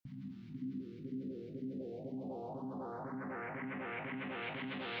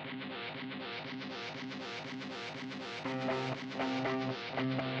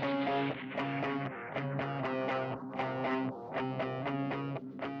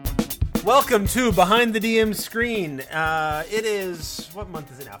Welcome to Behind the DM Screen. It is, what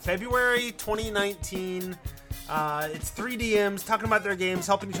month is it now? February 2019. It's 3 DMs talking about their games,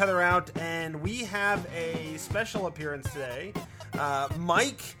 helping each other out, and we have a special appearance today.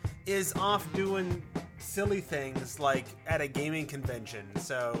 Mike is off doing silly things like at a gaming convention,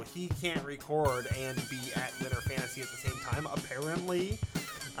 so he can't record and be at Winter Fantasy at the same time, apparently.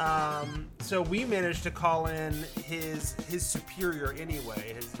 So we managed to call in his superior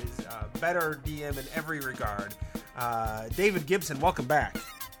anyway, his better DM in every regard. David Gibson, welcome back.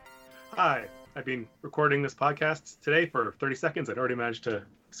 Hi, I've been recording this podcast today for 30 seconds. I'd already managed to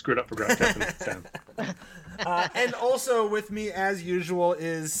screw it up for Jeff and Sam. And also with me, as usual,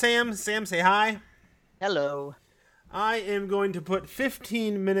 is Sam. Sam, say hi. Hello. I am going to put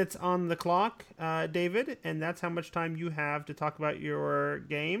 15 minutes on the clock, David, and that's how much time you have to talk about your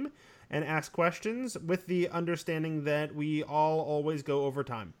game and ask questions, with the understanding that we all always go over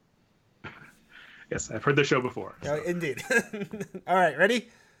time. Yes, I've heard the show before. So. Indeed. All right, ready?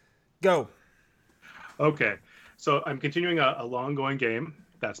 Go. Okay, so I'm continuing a long-going game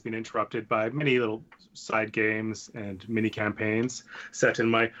that's been interrupted by many little side games and mini campaigns set in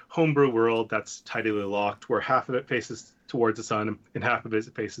my homebrew world that's tidily locked, where half of it faces towards the sun and half of it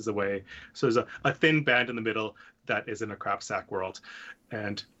faces away. So there's a thin band in the middle that is in a crap sack world.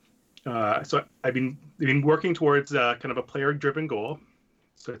 And so I've been working towards kind of a player-driven goal.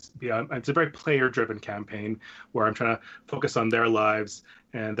 So it's a very player-driven campaign where I'm trying to focus on their lives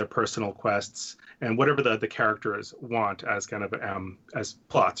and their personal quests and whatever the characters want as kind of as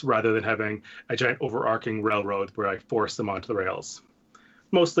plots, rather than having a giant overarching railroad where I force them onto the rails.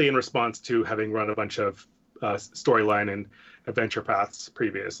 Mostly in response to having run a bunch of storyline and adventure paths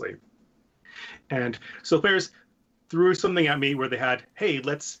previously. And so players threw something at me where they had, hey,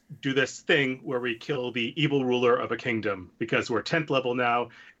 let's do this thing where we kill the evil ruler of a kingdom because we're 10th level now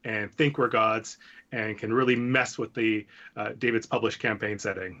and think we're gods and can really mess with the David's published campaign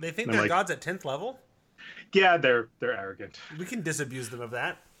setting. They think they're gods at 10th level? Yeah, they're arrogant. We can disabuse them of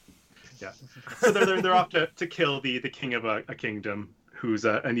that. Yeah. So they're off to kill the king of a kingdom who's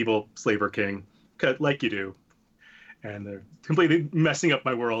an evil slaver king, like you do. And they're completely messing up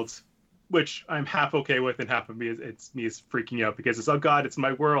my worlds, which I'm half okay with, and half of me is freaking out because it's, oh God, it's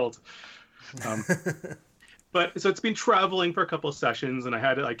my world. But so it's been traveling for a couple of sessions, and I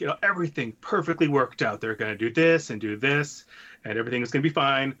had everything perfectly worked out. They're going to do this and everything is going to be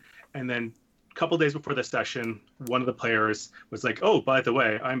fine. And then a couple of days before the session, one of the players was like, oh, by the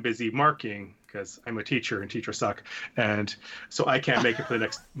way, I'm busy marking because I'm a teacher and teachers suck. And so I can't make it for the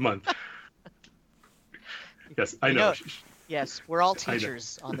next month. Yes, I know. Yes, we're all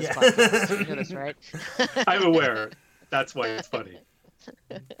teachers on this podcast. You know this, right? I'm aware. That's why it's funny.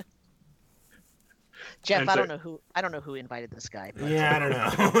 Jeff, I don't know who invited this guy. But... Yeah, I don't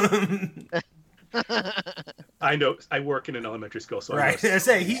know. I know. I work in an elementary school, so right. I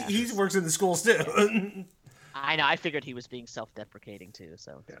say he works in the schools too. I know. I figured he was being self-deprecating too.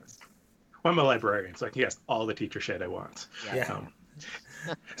 So. Yes. Well, I'm a librarian, so he has all the teacher shit I want. Yeah.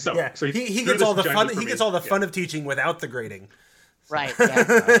 So he gets all the fun. He gets all the fun of teaching without the grading. Right.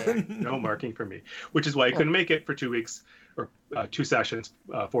 Yeah. No marking for me, which is why he couldn't make it for 2 weeks or 2 sessions,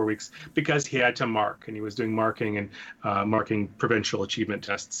 4 weeks, because he had to mark, and he was doing marking and marking provincial achievement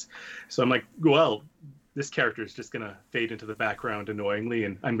tests. So I'm like, well, this character is just going to fade into the background annoyingly,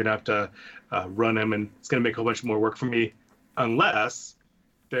 and I'm going to have to run him, and it's going to make a whole bunch more work for me, unless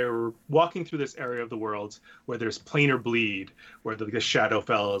they're walking through this area of the world where there's planar bleed, where the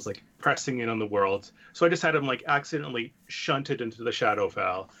Shadowfell is pressing in on the world. So I just had him accidentally shunted into the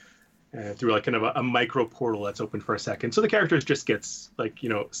Shadowfell through kind of a micro portal that's open for a second. So the character just gets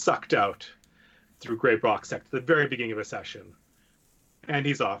sucked out through Grey Box Sect at the very beginning of a session, and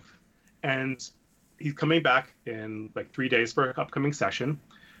he's off, and he's coming back in 3 days for an upcoming session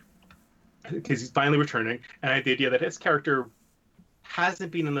because he's finally returning. And I had the idea that his character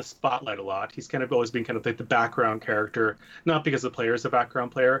hasn't been in the spotlight a lot. He's kind of always been kind of the background character, not because the player is a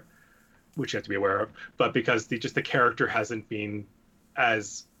background player, which you have to be aware of, but because the character hasn't been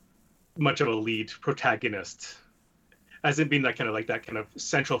as much of a lead protagonist, hasn't been that kind of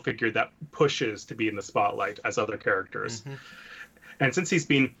central figure that pushes to be in the spotlight as other characters. Mm-hmm. And since he's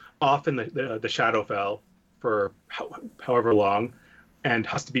been off in the Shadowfell for however long and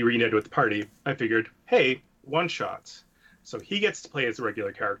has to be reunited with the party, I figured, hey, one shot. So he gets to play as a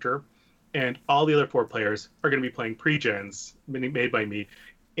regular character, and all the other 4 players are going to be playing pre-gens made by me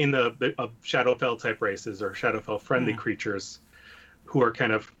in the Shadowfell type races or Shadowfell friendly creatures who are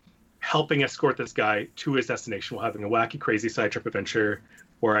kind of helping escort this guy to his destination while having a wacky, crazy side trip adventure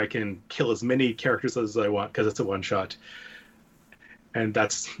where I can kill as many characters as I want because it's a one shot. And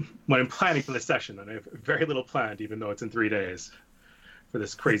that's what I'm planning for this session. And I have very little planned, even though it's in 3 days for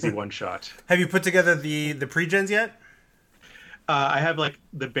this crazy one shot. Have you put together the pre-gens yet? I have like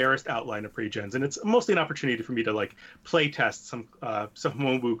the barest outline of pre-gens, and it's mostly an opportunity for me to like play test some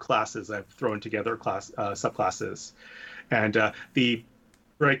Homebrew classes I've thrown together, subclasses, and the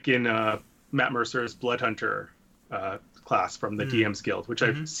break in Matt Mercer's Blood Hunter class from the DM's Guild, which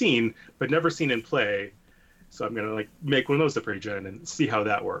I've seen but never seen in play. So I'm gonna like make one of those a pre-gen and see how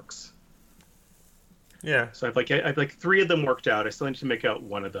that works. Yeah. So I have like 3 of them worked out. I still need to make out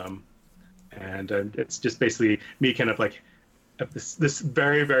one of them, and it's just basically me kind of like this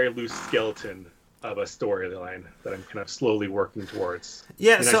very, very loose skeleton of a storyline that I'm kind of slowly working towards.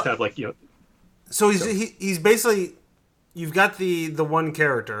 Yeah. And So I just have like So he's basically, you've got the one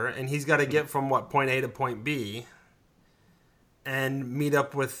character, and he's got to get from point A to point B, and meet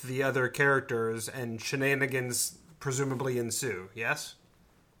up with the other characters, and shenanigans presumably ensue. Yes.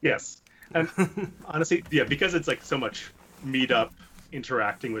 Yes. And honestly, yeah, because it's like so much meet up,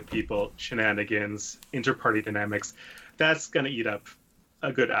 interacting with people, shenanigans, inter-party dynamics, that's going to eat up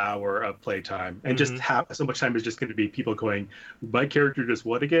a good hour of playtime. And just so much time is just going to be people going, my character does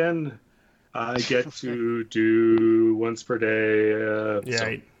what again? I get to do once per day.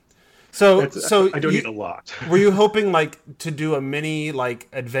 Yeah. So I don't need a lot. Were you hoping like to do a mini like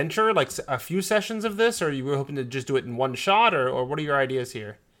adventure, like a few sessions of this, or you were hoping to just do it in one shot, or what are your ideas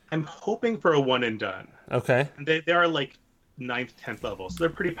here? I'm hoping for a one and done. Okay. And they are like 9th, 10th level, so they're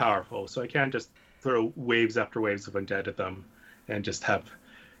pretty powerful. So I can't just throw waves after waves of undead at them and just have,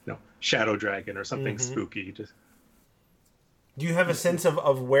 Shadow Dragon or something spooky. Just... Do you have a sense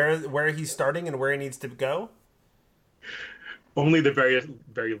of where he's starting and where he needs to go? Only the very,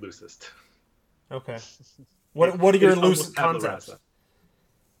 very loosest. Okay. What are your loose concepts?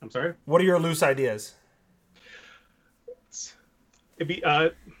 I'm sorry? What are your loose ideas? It'd be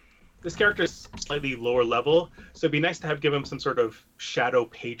this character is slightly lower level, so it'd be nice to give him some sort of shadow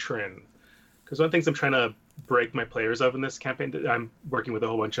patron. Because one of the things I'm trying to break my players of in this campaign, I'm working with a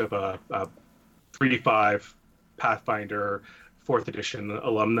whole bunch of 3D5 Pathfinder 4th edition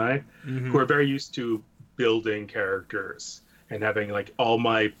alumni who are very used to building characters and having like all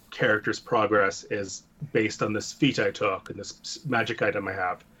my characters' progress is based on this feat I took and this magic item I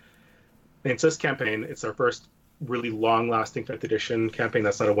have. And it's this campaign, it's our first really long-lasting 5th edition campaign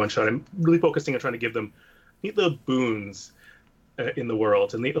that's not a one-shot. I'm really focusing on trying to give them neat little boons in the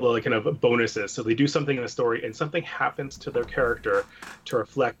world and neat little kind of bonuses. So they do something in the story and something happens to their character to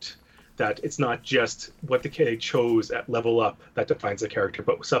reflect that it's not just what the kid chose at level up that defines the character,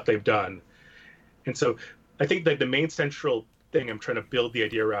 but stuff they've done. And so I think that the main central thing I'm trying to build the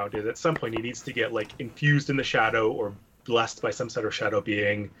idea around is at some point he needs to get like infused in the shadow or blessed by some sort of shadow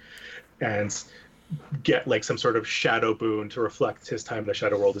being and get like some sort of shadow boon to reflect his time in the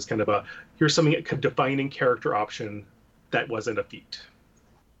shadow world is kind of here's something a defining character option that wasn't a feat.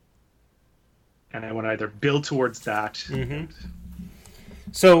 And I want to either build towards that.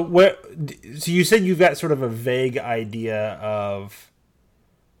 So you said you've got sort of a vague idea of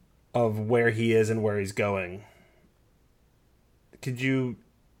where he is and where he's going. Could you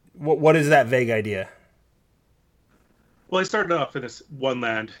what is that vague idea? Well, I started off in this one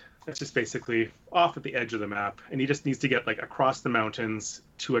land that's just basically off at the edge of the map, and he just needs to get like across the mountains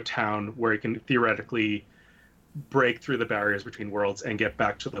to a town where he can theoretically break through the barriers between worlds and get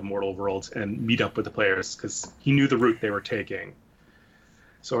back to the mortal worlds and meet up with the players because he knew the route they were taking.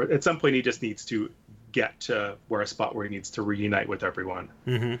 So at some point he just needs to get to a spot where he needs to reunite with everyone.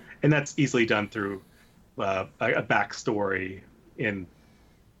 And that's easily done through a backstory in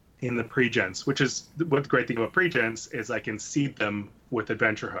the pre-gens, which is what the great thing about pre-gens is I can seed them with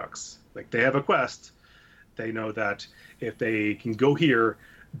adventure hooks. Like they have a quest, they know that if they can go here,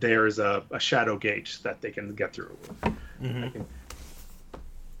 there's a shadow gate that they can get through.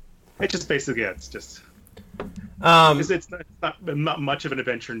 It's just basically it's just it's not much of an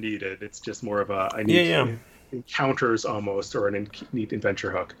adventure needed. It's just more of I need encounters almost or a neat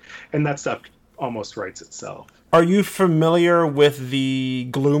adventure hook, and that stuff almost writes itself. Are you familiar with the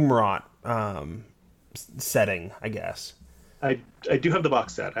Gloomrot setting, I guess? I do have the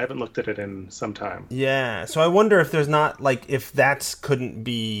box set. I haven't looked at it in some time. Yeah, so I wonder if there's not, like, if that couldn't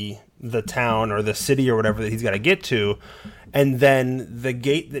be the town or the city or whatever that he's got to get to, and then the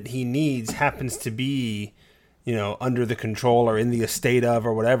gate that he needs happens to be, under the control or in the estate of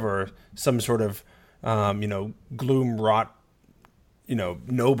or whatever, some sort of, Gloomrot,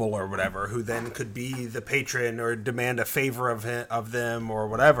 noble or whatever, who then could be the patron or demand a favor of them or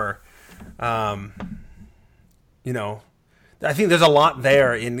whatever. I think there's a lot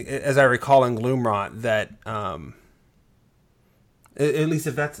there as I recall, in Gloomrot that, at least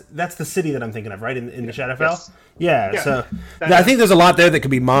if that's the city that I'm thinking of, right? In the Shadowfell? Yes. Yeah. So I think there's a lot there that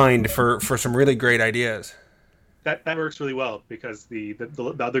could be mined for some really great ideas. That works really well because the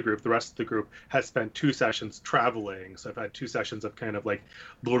other group, the rest of the group, has spent 2 sessions traveling. So I've had 2 sessions of kind of like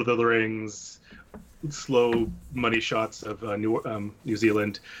Lord of the Rings, slow money shots of New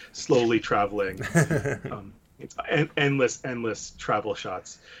Zealand, slowly traveling. It's endless travel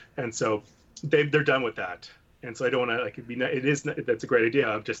shots, and so they're done with that. And so I don't want to that's a great idea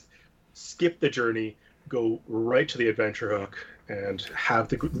of just skip the journey, go right to the adventure hook, and have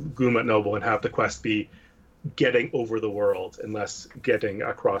the Gloomrot Noble and have the quest be getting over the world and less getting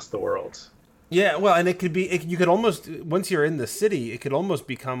across the world. Yeah, well, and you could almost, once you're in the city, it could almost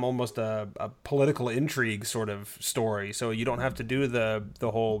become almost a political intrigue sort of story. So you don't have to do the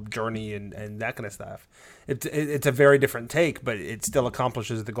whole journey and that kind of stuff. It's a very different take, but it still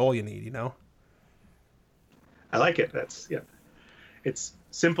accomplishes the goal you need, I like it. It's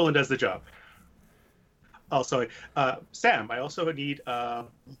simple and does the job. Also, Sam, I also need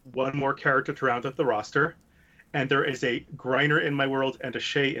one more character to round up the roster. And there is a Griner in my world and a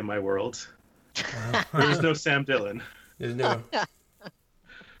Shay in my world. There is no Sam Dillon. There's no.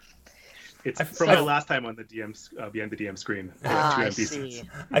 It's from my last time on the behind the DM screen. I see.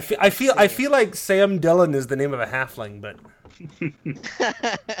 I feel like Sam Dillon is the name of a halfling, but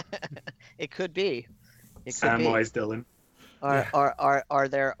it could be. Samwise Dillon. Are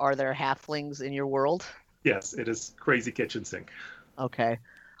there halflings in your world? Yes, it is Crazy Kitchen Sink. Okay.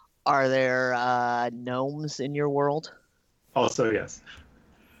 Are there gnomes in your world? Also, yes.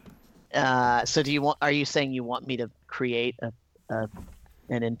 So are you saying you want me to create an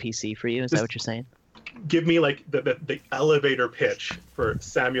NPC for you? Is that what you're saying? Give me like the elevator pitch for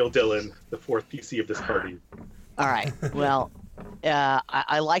Samuel Dillon, the 4th PC of this party. All right. Well,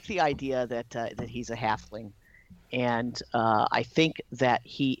 I like the idea that he's a halfling, and I think that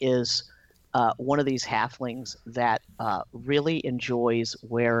he is one of these halflings that really enjoys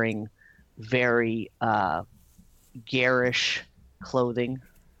wearing very garish clothing,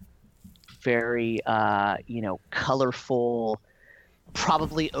 very colorful,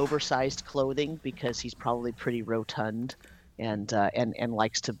 probably oversized clothing because he's probably pretty rotund and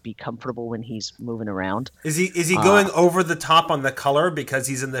likes to be comfortable when he's moving around. Is he going over the top on the color because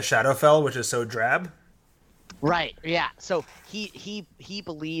he's in the Shadowfell, which is so drab? Right. Yeah. So he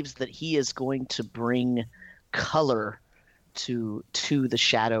believes that he is going to bring color to the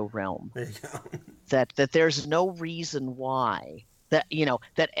Shadow Realm. There you go. That there's no reason why that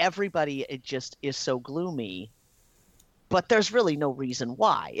everybody just is so gloomy, but there's really no reason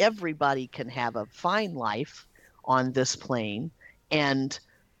why. Everybody can have a fine life on this plane and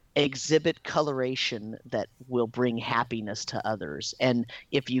exhibit coloration that will bring happiness to others. And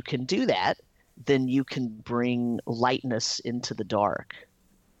if you can do that, then you can bring lightness into the dark.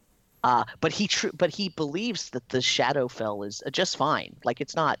 But he believes that the Shadowfell is just fine. Like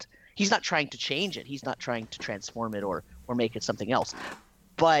he's not trying to change it. He's not trying to transform it or make it something else.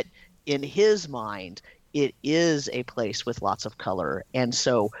 But in his mind, it is a place with lots of color, and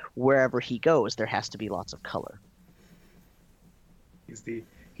so wherever he goes, there has to be lots of color. He's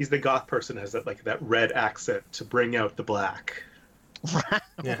the goth person who has that red accent to bring out the black.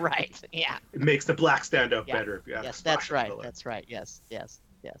 Yeah. Right. Yeah. It makes the black stand out better. If you have yes, that's right. That's right. Yes.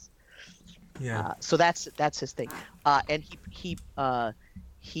 Yeah. So that's his thing, and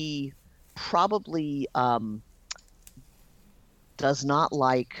he probably does not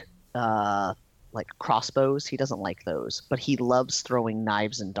like crossbows. He doesn't like those, but he loves throwing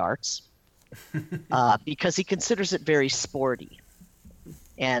knives and darts because he considers it very sporty.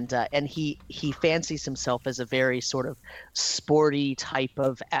 And he fancies himself as a very sort of sporty type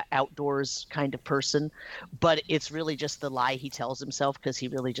of outdoors kind of person, but it's really just the lie he tells himself because he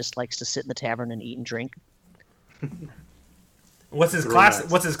really just likes to sit in the tavern and eat and drink. What's his class?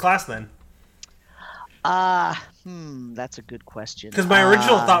 What's his class then? That's a good question. Because my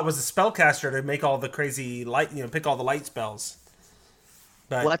original thought was a spellcaster to make all the crazy light, pick all the light spells.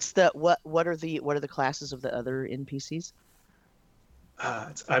 But what are the classes of the other NPCs?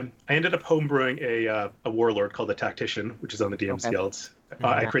 I ended up homebrewing a warlord called the Tactician, which is on the DM's Guild.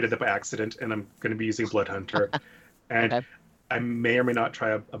 I created that by accident, and I'm going to be using Bloodhunter. And I may or may not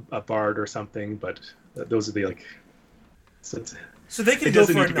try a bard or something, but those are the So they could go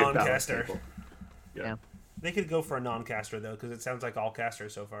for a non-caster. Yeah. They could go for a non-caster though, because it sounds like all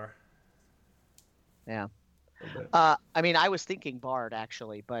casters so far. Yeah. I mean, I was thinking Bard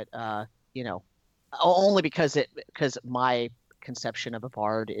actually, but you know, only because my conception of a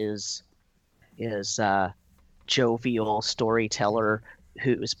Bard is jovial storyteller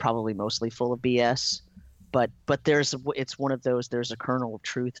who is probably mostly full of BS. But it's one of those, there's a kernel of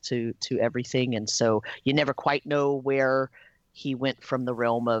truth to everything, and so you never quite know where he went from the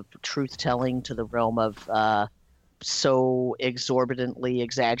realm of truth telling to the realm of so exorbitantly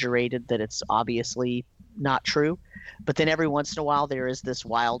exaggerated that it's obviously not true. But then every once in a while there is this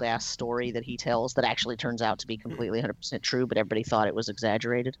wild ass story that he tells that actually turns out to be completely 100% true, but everybody thought it was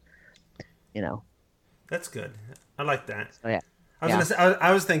exaggerated. You know. That's good. I like that. So, yeah.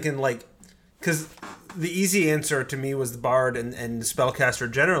 I was thinking, like, because the easy answer to me was the Bard and the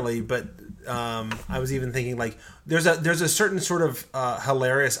Spellcaster generally, but I was even thinking, like, there's a certain sort of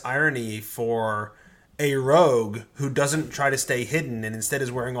hilarious irony for a rogue who doesn't try to stay hidden and instead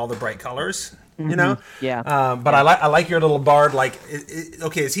is wearing all the bright colors. You know, yeah. But yeah. I like your little Bard. Like,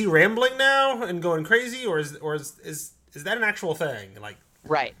 okay, is he rambling now and going crazy, or is that an actual thing? Like,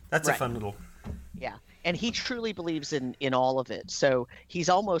 right. That's a fun little. Yeah, and he truly believes in all of it. So he's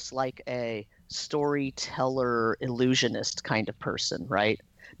almost like a storyteller, illusionist kind of person, right?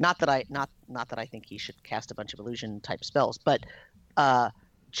 Not that I think he should cast a bunch of illusion type spells, but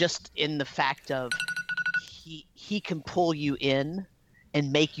just in the fact of he can pull you in and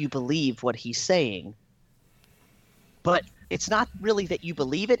make you believe what he's saying. But it's not really that you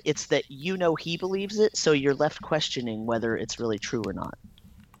believe it, it's that you know he believes it, so you're left questioning whether it's really true or not.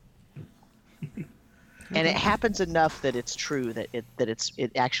 And it happens enough that it's true that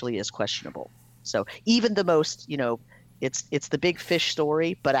it actually is questionable. So even the most, you know, it's the big fish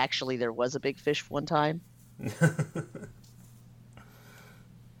story, but actually there was a big fish one time.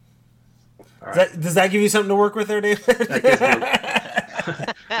 Does that give you something to work with there, David?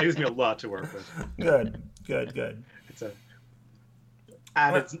 That gives me a lot to work with. Good. It's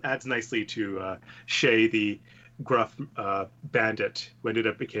adds nicely to Shay, the gruff bandit, who ended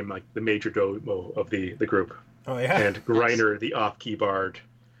up became like the major domo of the group. Oh yeah. And Greiner, the off-key bard,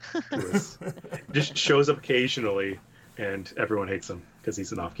 who just shows up occasionally, and everyone hates him because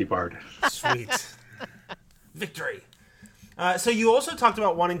he's an off-key bard. Sweet. Victory. So you also talked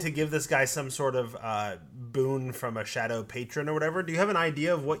about wanting to give this guy some sort of boon from a shadow patron or whatever. Do you have an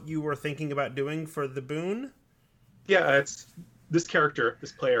idea of what you were thinking about doing for the boon? Yeah, it's this player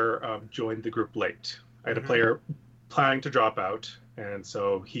joined the group late. I had a player planning to drop out, and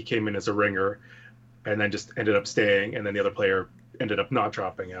so he came in as a ringer, and then just ended up staying, and then the other player ended up not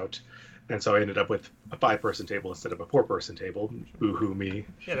dropping out, and so I ended up with a 5-person table instead of a 4-person table. Boo-hoo me.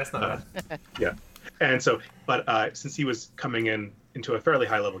 Yeah, that's not bad. Yeah. And so, but since he was coming into a fairly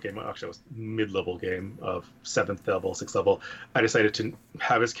high-level game, actually it was mid-level game of 7th level, 6th level, I decided to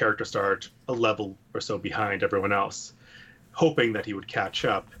have his character start a level or so behind everyone else, hoping that he would catch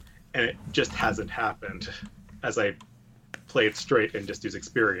up, and it just hasn't happened as I played straight and just use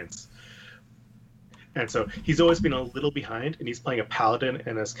experience. And so he's always been a little behind, and he's playing a paladin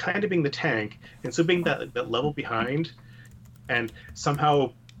and is kind of being the tank, and so being that level behind, and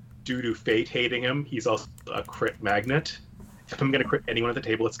somehow due to fate hating him, he's also a crit magnet. If I'm going to crit anyone at the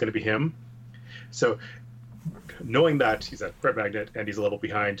table, it's going to be him. So knowing that he's a crit magnet and he's a level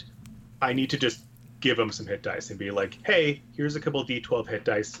behind, I need to just give him some hit dice and be like, hey, here's a couple D12 hit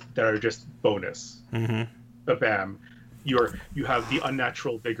dice that are just bonus. But bam, you have the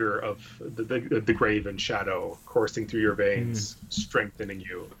unnatural vigor of the grave and shadow coursing through your veins, strengthening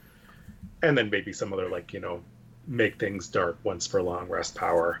you. And then maybe some other, like, you know, make things dark once for long rest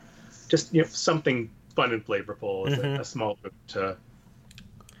power. Just, you know, something fun and flavorful as a small bit to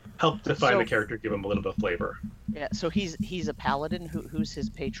help define the character, give him a little bit of flavor. Yeah, so he's a paladin. Who's his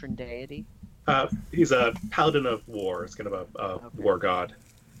patron deity? He's a paladin of war. It's kind of a war god.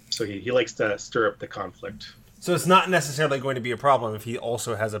 So he likes to stir up the conflict. So it's not necessarily going to be a problem if he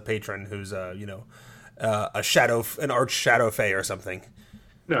also has a patron who's an arch shadow fae or something.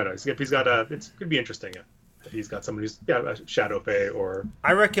 No. If he's got it could be interesting. If he's got someone who's a shadow fae or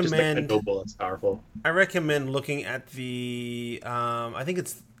I recommend just a noble that's powerful. I recommend looking at the I think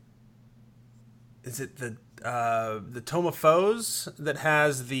it's the Tome of Foes that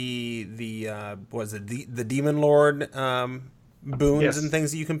has the Demon Lord boons and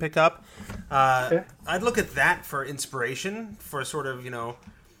things that you can pick up. I'd look at that for inspiration for sort of, you know,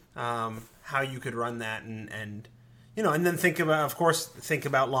 how you could run that and you know, and then think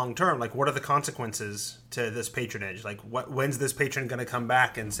about long term, like what are the consequences to this patronage? Like when's this patron going to come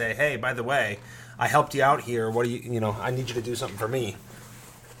back and say, hey, by the way, I helped you out here. What do you know, I need you to do something for me.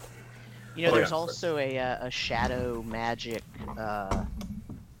 You know, there's also a shadow magic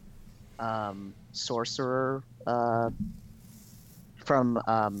sorcerer from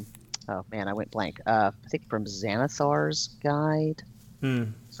oh man, I went blank. I think from Xanathar's Guide.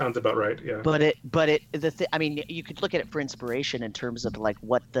 Sounds about right. Yeah. I mean, you could look at it for inspiration in terms of like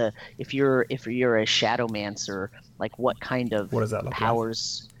if you're a Shadowmancer, like what kind of what does that look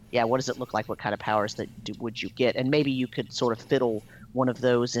powers? Like? Yeah, what does it look like? What kind of powers would you get? And maybe you could sort of fiddle one of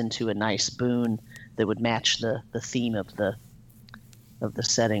those into a nice boon that would match the theme of the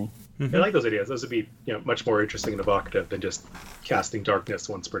setting. I like those ideas. Those would be much more interesting and evocative than just casting darkness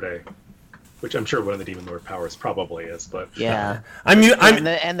once per day, which I'm sure one of the Demon Lord powers probably is. But yeah, I'm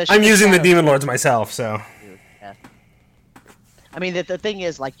using the Demon Lords myself, so. Yeah. I mean, the thing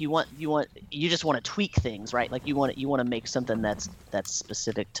is, like, you just want to tweak things, right? Like, you want to make something that's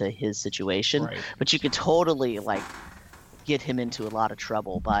specific to his situation, right. But you could totally like get him into a lot of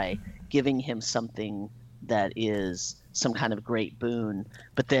trouble by giving him something that is some kind of great boon,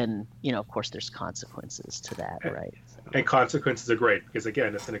 but then of course there's consequences to that, right? And consequences are great because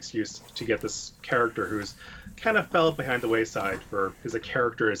again, it's an excuse to get this character who's kind of fell behind the wayside because the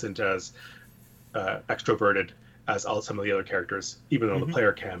character isn't as extroverted as some of the other characters, even though the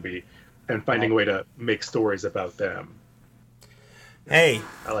player can be, and finding a way to make stories about them. Hey,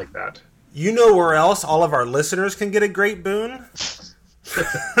 I like that. You know where else all of our listeners can get a great boon?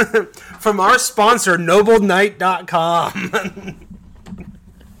 From our sponsor, NobleKnight.com.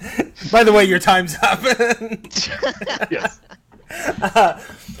 By the way, your time's up. Yes.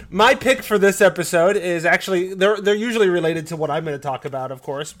 My pick for this episode is actually they're usually related to what I'm going to talk about, of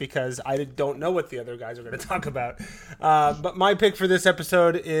course, because I don't know what the other guys are going to talk about. But my pick for this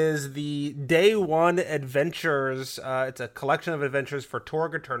episode is the Day One Adventures. It's a collection of adventures for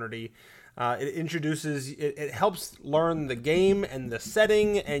Torg Eternity. It helps learn the game and the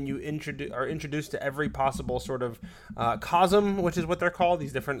setting, and you are introduced to every possible sort of cosm, which is what they're called,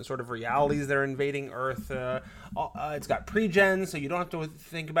 these different sort of realities that are invading Earth. It's got pre-gen, so you don't have to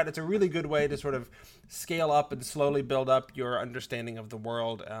think about it. It's a really good way to sort of scale up and slowly build up your understanding of the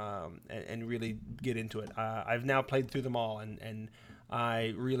world and really get into it. I've now played through them all, and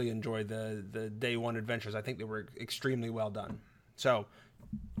I really enjoyed the Day One Adventures. I think they were extremely well done. So,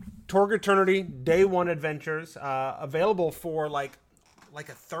 Torg Eternity Day One Adventures, available for like a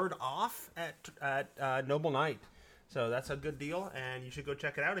third off at Noble Knight. So that's a good deal, and you should go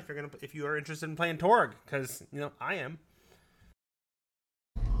check it out if you are interested in playing Torg, because I am.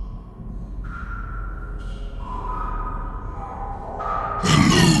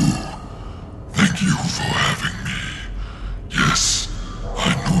 Hello. Thank you for having me. Yes,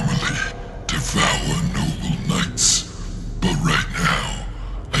 I normally devour Noble Knights, but right now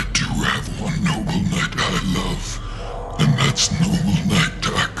I do have one Noble Knight I love, and that's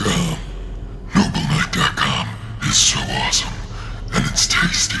NobleKnight.com. NobleKnight.com is so awesome, and it's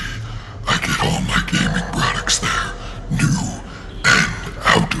tasty. I get all my gaming products there, new and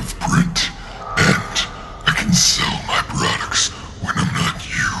out of print, and I can sell my products when I'm not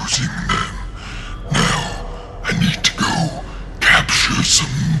using them. Now, I need to go capture some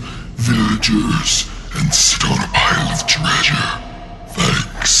villagers and sit on a pile of treasure.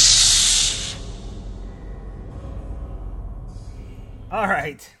 Thanks. All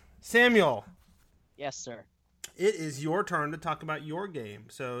right, Samuel. Yes, sir. It is your turn to talk about your game,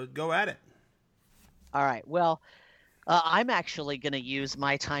 so go at it. All right. Well, I'm actually going to use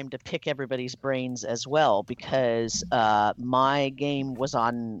my time to pick everybody's brains as well, because my game was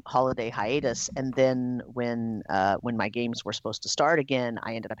on holiday hiatus, and then when my games were supposed to start again,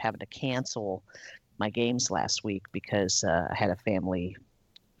 I ended up having to cancel my games last week because I had a family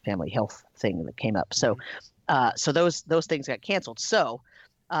health thing that came up. So those things got canceled. So,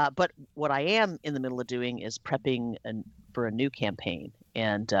 but what I am in the middle of doing is prepping for a new campaign,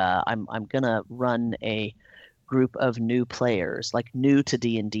 and I'm gonna run a group of new players, like new to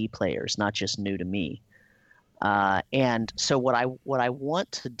D&D players, not just new to me. And so what I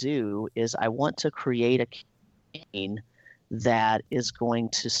want to do is I want to create a campaign that is going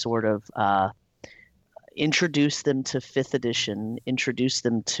to sort of introduce them to 5th edition, introduce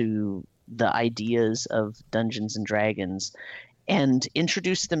them to the ideas of Dungeons and Dragons, and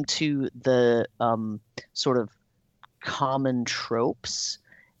introduce them to the sort of common tropes,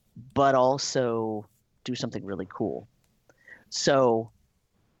 but also do something really cool. So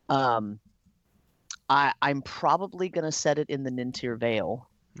I'm probably going to set it in the Nintir Vale,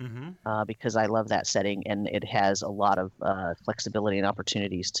 because I love that setting, and it has a lot of flexibility and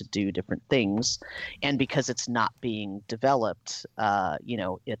opportunities to do different things. And because it's not being developed,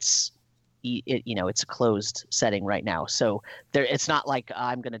 it's a closed setting right now. So it's not like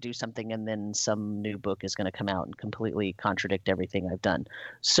I'm going to do something and then some new book is going to come out and completely contradict everything I've done.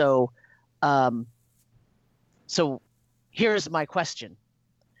 So So here's my question.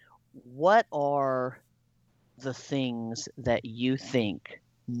 What are the things that you think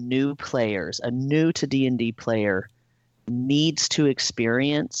new players, a new to D&D player, needs to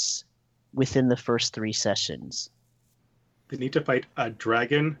experience within the first 3 sessions? They need to fight a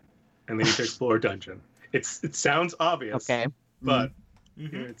dragon, and they need to explore a dungeon. It sounds obvious, Okay. but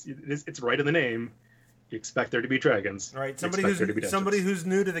Mm-hmm. it's right in the name. You expect there to be dragons. Right. You expect there to be Somebody dungeons. who's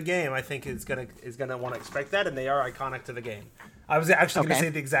new to the game, I think, is gonna want to expect that, and they are iconic to the game. I was actually going Okay. to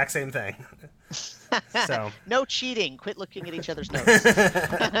say the exact same thing. So, No cheating. Quit looking at each other's notes.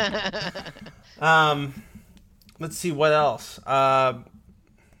 let's see what else. I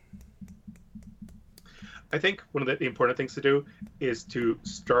think one of the important things to do is to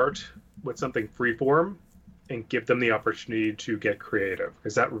start with something freeform and give them the opportunity to get creative,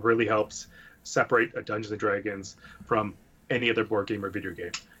 because that really helps separate a Dungeons and Dragons from any other board game or video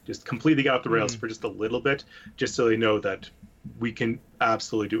game. Just completely get off the rails for just a little bit, just so they know that we can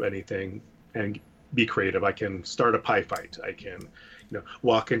absolutely do anything and be creative. I can start a pie fight. I can,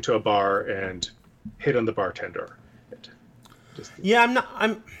 walk into a bar and hit on the bartender. Yeah,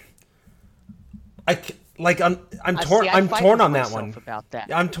 I'm torn. See, I'm fight torn with on that myself one. About that.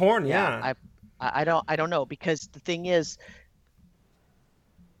 I'm torn. Yeah. I don't know, because the thing is,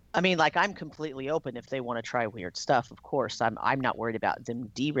 I mean, like, I'm completely open if they want to try weird stuff. Of course, I'm not worried about them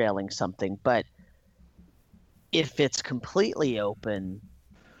derailing something, but if it's completely open,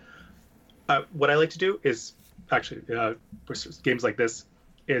 what I like to do is actually for games like this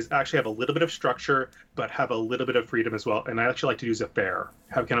is actually have a little bit of structure, but have a little bit of freedom as well. And I actually like to use a fair,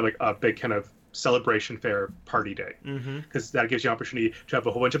 have kind of like a big kind of celebration fair party day, because that gives you an opportunity to have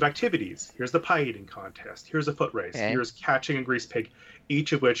a whole bunch of activities. Here's the pie eating contest. Here's a foot race. Okay. Here's catching a grease pig,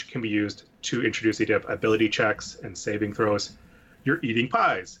 each of which can be used to introduce the idea of ability checks and saving throws. You're eating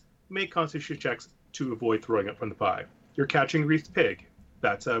pies. Make constitution checks to avoid throwing up from the pie. You're catching a greased pig.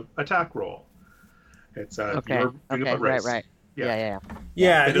 That's a attack roll. It's okay, you're doing a foot race. right. Yeah.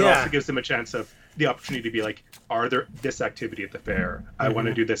 Yeah. And it also gives them a chance of the opportunity to be like, are there this activity at the fair? I want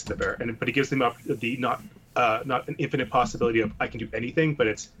to do this at the fair. But it gives them the not an infinite possibility of I can do anything, but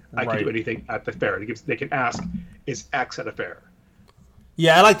it's I can do anything at the fair. They can ask, is X at a fair?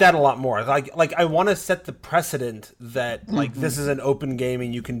 Yeah, I like that a lot more. Like I want to set the precedent that like this is an open game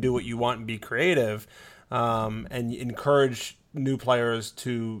and you can do what you want and be creative, and encourage new players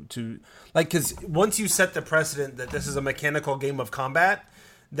to like, because once you set the precedent that this is a mechanical game of combat,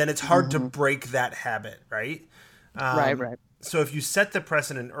 then it's hard to break that habit, right? Right. So if you set the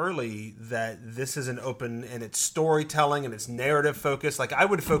precedent early that this is an open and it's storytelling and it's narrative focused, like I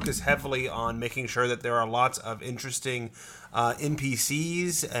would focus heavily on making sure that there are lots of interesting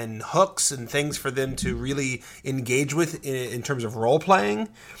NPCs and hooks and things for them to really engage with in terms of role playing.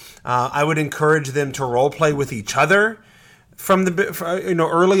 I would encourage them to role play with each other from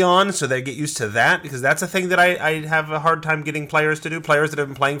early on, so they get used to that, because that's a thing that I have a hard time getting players to do. Players that have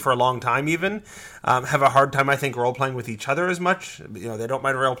been playing for a long time even have a hard time, I think, role playing with each other as much. They don't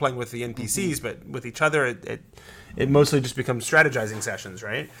mind role playing with the NPCs, but with each other, it mostly just becomes strategizing sessions,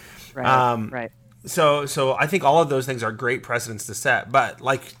 right? Right. So I think all of those things are great precedents to set, but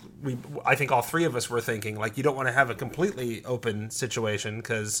I think all three of us were thinking, like, you don't want to have a completely open situation,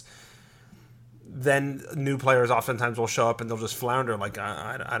 because then new players oftentimes will show up and they'll just flounder, like,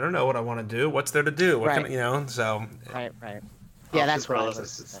 I don't know what I want to do. What's there to do? What Right. can, so. Right. Yeah, that's what I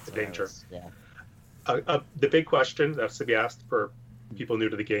paralysis is that's the what I danger. was- Yeah. The big question that's to be asked for people new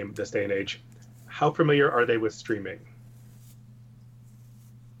to the game this day and age: how familiar are they with streaming?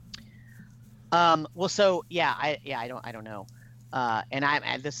 Well, so I don't know,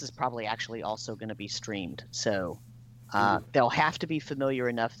 and this is probably actually also going to be streamed, so they'll have to be familiar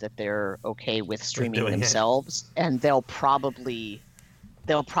enough that they're okay with streaming doing it. themselves, and they'll probably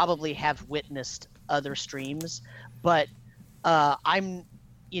have witnessed other streams, but I'm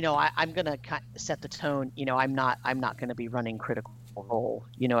gonna set the tone. I'm not gonna be running Critical Role.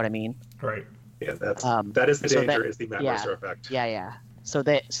 You know what I mean? Right. Yeah, that is the so danger. that- Is the Matt yeah. Mercer effect? Yeah. So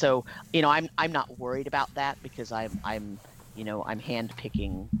I'm not worried about that, because I'm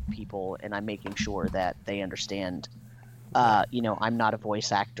handpicking people and I'm making sure that they understand. I'm not a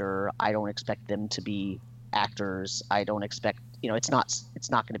voice actor. I don't expect them to be actors. I don't expect it's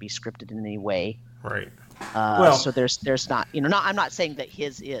not going to be scripted in any way. Right. So there's not I'm not saying that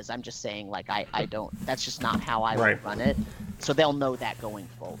his is. I'm just saying, like, I don't. That's just not how I Right. would run it. So they'll know that going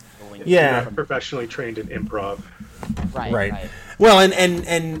forward. Yeah. I'm professionally trained in improv. Right. Well,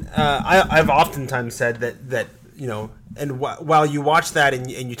 and I've oftentimes said that and while you watch that and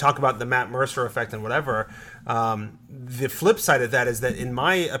you talk about the Matt Mercer effect and whatever, the flip side of that is that, in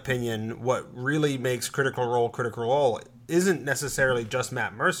my opinion, what really makes Critical Role isn't necessarily just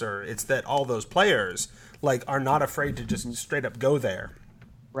Matt Mercer. It's that all those players are not afraid to just straight up go there,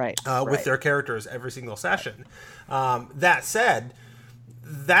 right, with their characters every single session. That said,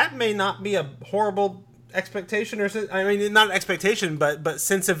 that may not be a horrible expectation, or not expectation, but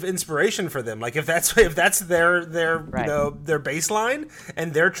sense of inspiration for them. If that's their their baseline,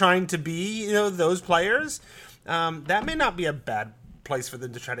 and they're trying to be those players, that may not be a bad place for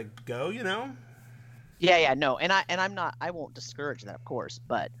them to try to go. Yeah, no, and I'm not. I won't discourage that, of course,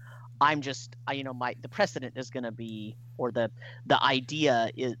 but I'm just the precedent is going to be, or the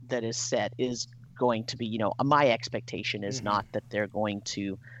idea that is set is going to be, my expectation is not that they're going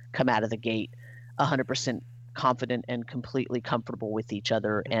to come out of the gate 100% confident and completely comfortable with each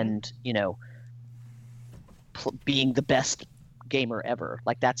other, and being the best gamer ever.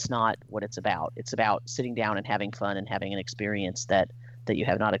 That's not what it's about. It's about sitting down and having fun and having an experience that you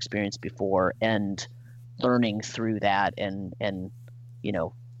have not experienced before, and learning through that, and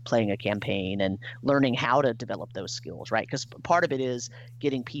playing a campaign and learning how to develop those skills, right? Because part of it is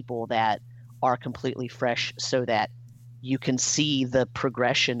getting people that are completely fresh, so that you can see the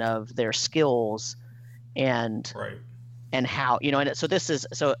progression of their skills, and how and so this is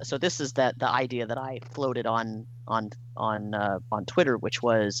the idea that I floated on Twitter, which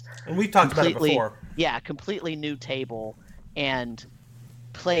was, and we've talked about it before. Yeah, completely new table, and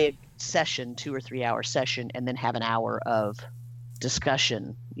play a session, 2 or 3 hour session, and then have an hour of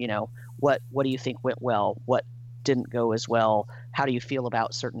discussion. What do you think went well? What didn't go as well? How do you feel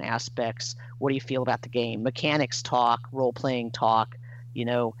about certain aspects? What do you feel about the game? Mechanics talk, role-playing talk,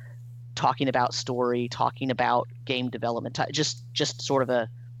 talking about story, talking about game development, just sort of a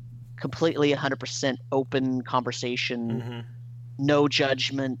completely 100% open conversation, no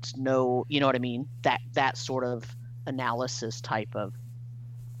judgment, no, you know what I mean? That sort of analysis type of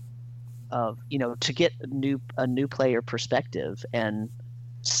to get a new player perspective and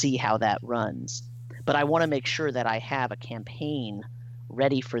see how that runs. But I want to make sure that I have a campaign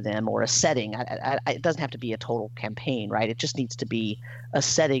ready for them, or a setting. It doesn't have to be a total campaign, right? It just needs to be a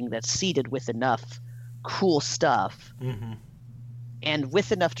setting that's seeded with enough cool stuff, and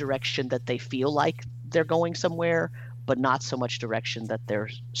with enough direction that they feel like they're going somewhere, but not so much direction that they're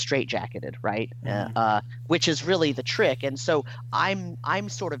straitjacketed, right? Which is really the trick. And so I'm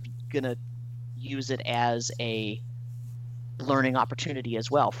sort of gonna use it as a learning opportunity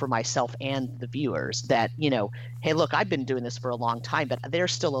as well for myself and the viewers, that hey, look, I've been doing this for a long time, but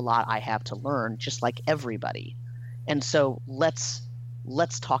there's still a lot I have to learn, just like everybody. And so let's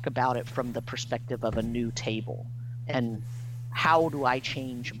talk about it from the perspective of a new table, and how do I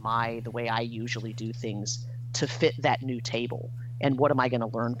change the way I usually do things to fit that new table, and what am I going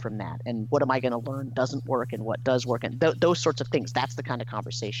to learn from that, and what am I going to learn doesn't work and what does work, and those sorts of things. That's the kind of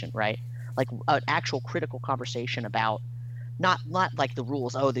conversation, right? An actual critical conversation about not like the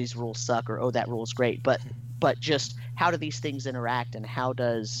rules, oh, these rules suck, or oh, that rule's great, but just how do these things interact, and how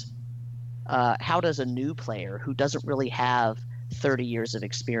does a new player who doesn't really have 30 years of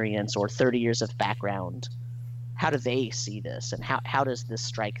experience or 30 years of background, how do they see this, and how does this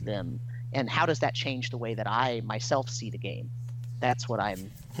strike them, and how does that change the way that I myself see the game? That's what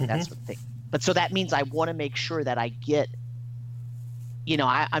that's what I think. But so that means I want to make sure that I get,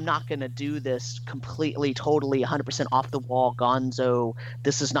 I'm not going to do this completely, totally 100% off the wall gonzo.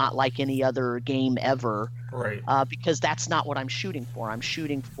 This is not like any other game ever. Right. Because that's not what I'm shooting for. I'm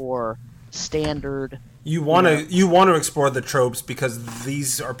shooting for standard. You want to explore the tropes, because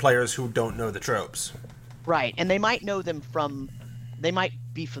these are players who don't know the tropes. Right. And they might know them they might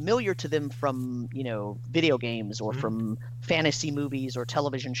be familiar to them from, video games, or from fantasy movies or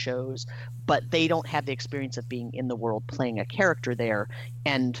television shows, but they don't have the experience of being in the world playing a character there,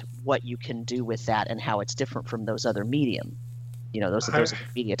 and what you can do with that, and how it's different from those other medium. Those are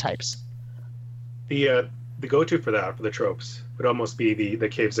media types. The go-to for the tropes would almost be the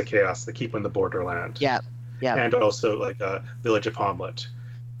Caves of Chaos, the Keep on the Borderland. Yeah. And also Village of Hamlet.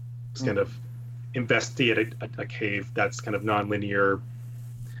 It's kind of investigate a cave that's kind of non-linear,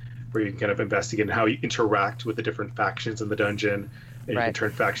 where you can kind of investigate how you interact with the different factions in the dungeon, and you can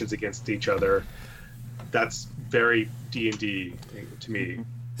turn factions against each other. That's very D&D to me,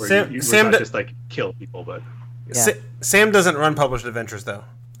 where you not just kill people, but Sam doesn't run published adventures though.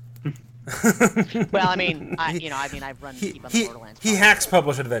 Well, I've run Keep on the Borderlands. He hacks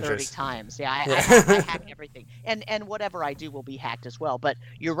published adventures 30 times. Yeah, I hack everything, and whatever I do will be hacked as well. But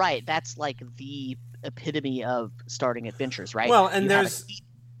you're right; that's the epitome of starting adventures, right? Well, and you there's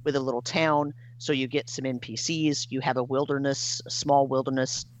with a little town, So you get some NPCs, you have a small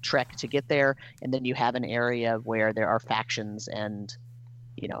wilderness trek to get there, and then you have an area where there are factions, and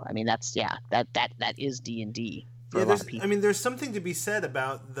I mean that is D&D for a lot of people. I mean, there's something to be said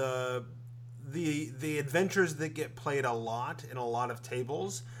about the adventures that get played a lot in a lot of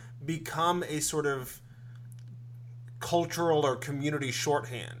tables become a sort of cultural or community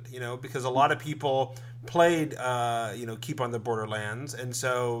shorthand, because a lot of people played Keep on the Borderlands, and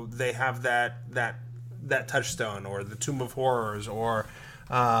so they have that touchstone, or the Tomb of Horrors, or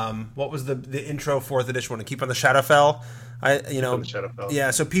what was the intro 4th edition one, Keep on the Shadowfell.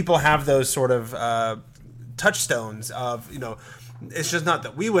 Yeah, so people have those sort of touchstones of, it's just not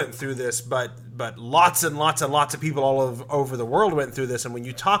that we went through this, but lots and lots and lots of people all over the world went through this. And when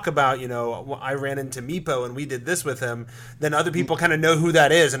you talk about, I ran into Meepo and we did this with him, then other people kind of know who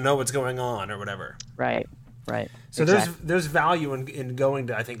that is and know what's going on or whatever. Right. So exactly. there's value in going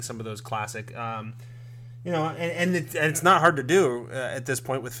to, I think, some of those classic, and it's not hard to do at this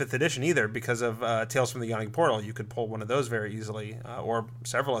point with 5th edition either, because of Tales from the Yawning Portal. You could pull one of those very easily, or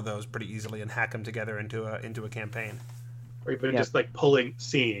several of those pretty easily, and hack them together into a campaign. Or even just like pulling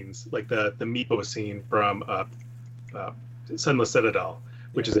scenes, like the Meepo scene from Sunless Citadel,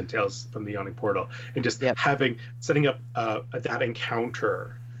 which is in Tales from the Yawning Portal, and just setting up that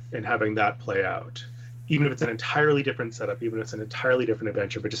encounter and having that play out. Even if it's an entirely different setup, even if it's an entirely different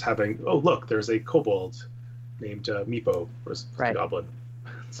adventure, but just having, oh, look, there's a kobold named Meepo, was a goblin.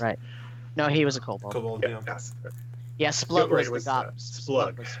 Right. No, he was a kobold. Yes. Yeah, Splug was the goblin.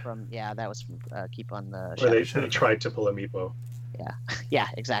 Splug was from, that was from Keep on the Shadow. They tried to pull a Meepo. Yeah,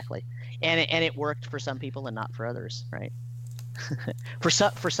 exactly. And it worked for some people and not for others, right? For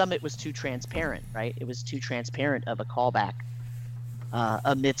some it was too transparent, right? It was too transparent of a callback.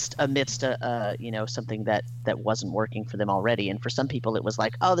 Amidst something that wasn't working for them already, and for some people it was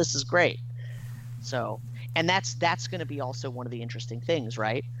like, oh, this is great. So, and that's going to be also one of the interesting things,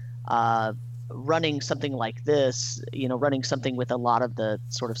 right? Running something like this, running something with a lot of the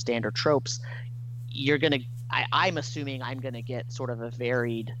sort of standard tropes, I'm assuming I'm gonna get sort of a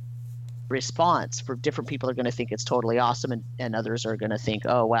varied response. For different people are gonna think it's totally awesome, and others are gonna think,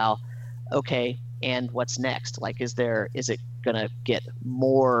 oh wow, okay, and what's next? Like, is it gonna get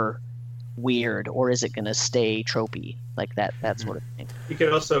more weird, or is it gonna stay tropey, like that sort of thing? You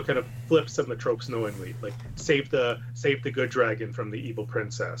can also kind of flip some of the tropes knowingly, like save the good dragon from the evil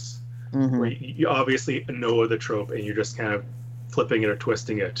princess, where you obviously know the trope and you're just kind of flipping it or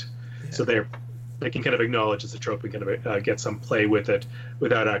twisting it, so they can kind of acknowledge it's a trope and kind of get some play with it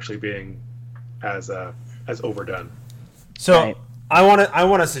without actually being as overdone. So. Right. I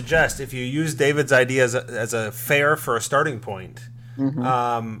want to suggest, if you use David's idea as a fair for a starting point,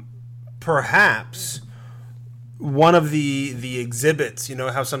 perhaps one of the exhibits,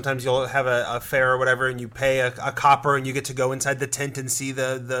 how sometimes you'll have a fair or whatever, and you pay a copper and you get to go inside the tent and see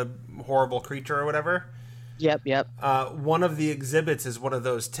the horrible creature or whatever. Yep. One of the exhibits is one of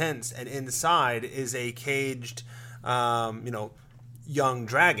those tents, and inside is a caged, young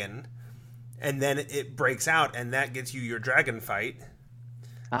dragon. And then it breaks out, and that gets you your dragon fight.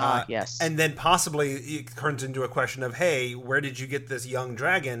 Yes. And then possibly it turns into a question of, hey, where did you get this young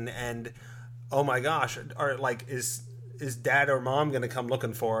dragon? And oh my gosh, or like, is dad or mom going to come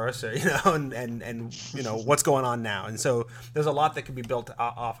looking for us? Or, and what's going on now? And so there's a lot that can be built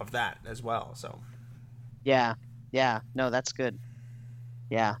off of that as well. So. Yeah. No, that's good.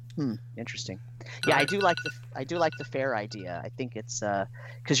 Yeah. Interesting. Yeah, I do like the fair idea. I think it's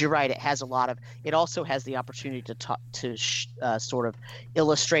because you're right. It also has the opportunity to sort of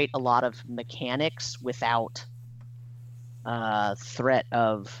illustrate a lot of mechanics without threat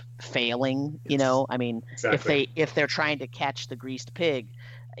of failing. I mean, exactly. if they're trying to catch the greased pig,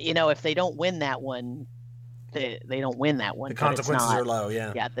 if they don't win that one, they don't win that one. The consequences are low,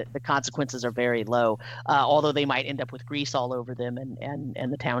 yeah. Yeah, the consequences are very low. Although they might end up with grease all over them, and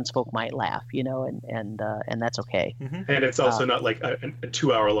the townsfolk might laugh, and that's okay. Mm-hmm. And it's also not like a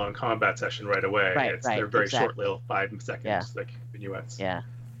 2-hour long combat session right away. Right, they're very exactly. short little 5 seconds like vignettes.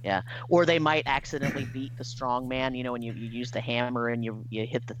 Yeah. Or they might accidentally beat the strong man, when you use the hammer and you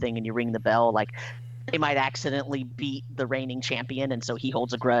hit the thing and you ring the bell, like. They might accidentally beat the reigning champion, and so he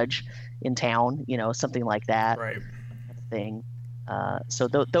holds a grudge in town, something like that. Right. Thing. So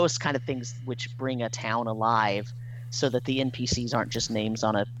those kind of things which bring a town alive, so that the NPCs aren't just names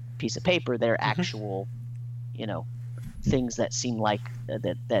on a piece of paper; they're actual, things that seem like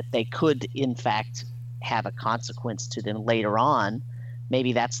that they could in fact have a consequence to them later on.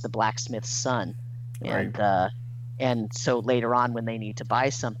 Maybe that's the blacksmith's son, and so later on when they need to buy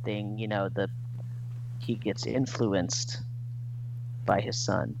something, he gets influenced by his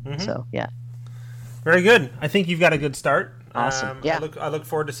son. So yeah. Very good. I think you've got a good start. Awesome. Yeah. I look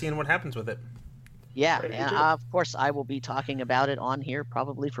forward to seeing what happens with it. Yeah, and of course I will be talking about it on here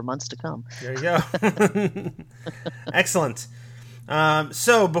probably for months to come. There you go. Excellent.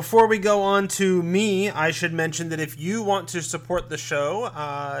 So before we go on to me, I should mention that if you want to support the show,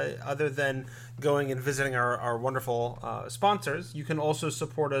 other than going and visiting our wonderful sponsors, you can also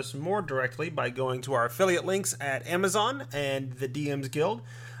support us more directly by going to our affiliate links at Amazon and the DMs Guild.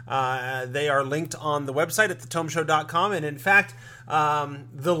 They are linked on the website at thetomeshow.com, and in fact,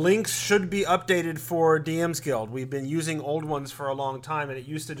 the links should be updated for DMs Guild. We've been using old ones for a long time, and it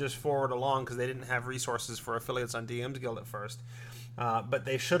used to just forward along because they didn't have resources for affiliates on DMs Guild at first. But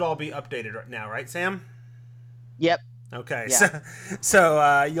they should all be updated right now, right, Sam? Yep. Okay. Yeah.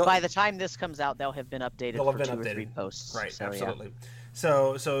 So you'll, by the time this comes out, they'll have been updated for 2 or 3 posts. Right, so, absolutely. Yeah.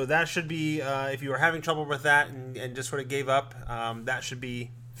 So that should be, if you were having trouble with that and just sort of gave up, that should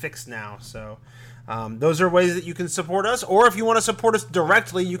be fixed now. So those are ways that you can support us. Or if you want to support us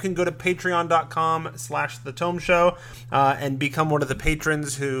directly, you can go to patreon.com/thetomeshow and become one of the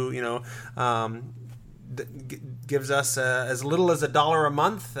patrons who, gives us as little as $1 a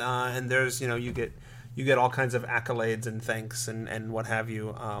month. And there's, you get all kinds of accolades and thanks and what have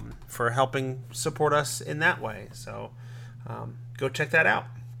you for helping support us in that way. So go check that out.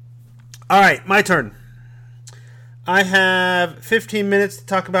 All right, my turn. I have 15 minutes to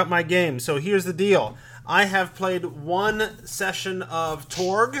talk about my game. So here's the deal. I have played 1 session of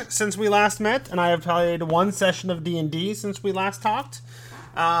Torg since we last met, and I have played 1 session of D&D since we last talked.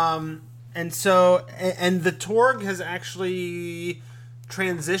 And the Torg has actually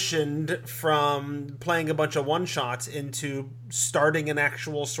transitioned from playing a bunch of one-shots into starting an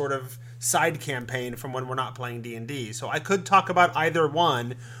actual sort of side campaign from when we're not playing D&D. So I could talk about either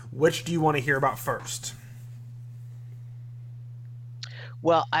one. Which do you want to hear about first?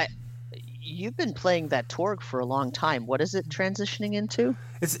 Well, you've been playing that Torg for a long time. What is it transitioning into?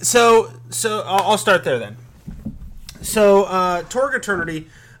 So I'll start there then. So Torg Eternity,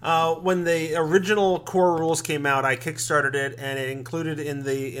 when the original core rules came out, I kickstarted it, and it included in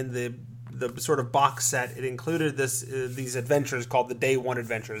the sort of box set, it included these adventures called the Day 1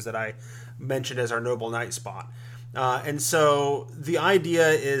 adventures that I mentioned as our Noble Knight spot. And so the idea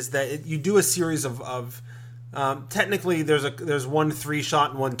is that you do a series of technically there's 1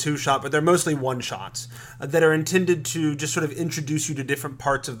 3-shot and 1 2-shot, but they're mostly 1-shots that are intended to just sort of introduce you to different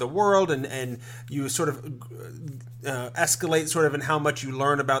parts of the world, and you sort of escalate sort of in how much you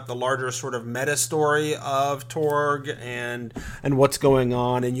learn about the larger sort of meta story of Torg and what's going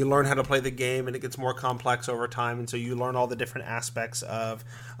on, and you learn how to play the game, and it gets more complex over time, and so you learn all the different aspects of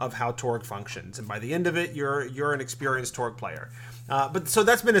how Torg functions, and by the end of it, you're an experienced Torg player. But so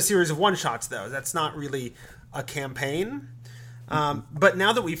that's been a series of 1-shots, though. That's not really a campaign. But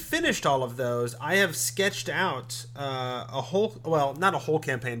now that we've finished all of those, I have sketched out not a whole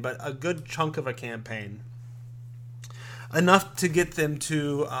campaign, but a good chunk of a campaign. Enough to get them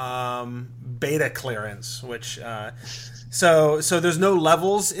to beta clearance, which... So there's no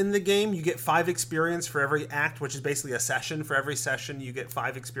levels in the game. You get 5 experience for every act, which is basically a session. For every session, you get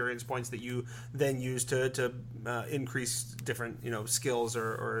 5 experience points that you then use to increase different skills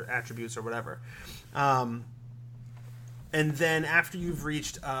or attributes or whatever. And then after you've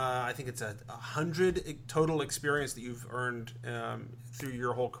reached, I think it's 100 total experience that you've earned through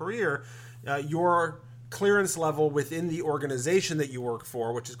your whole career, your clearance level within the organization that you work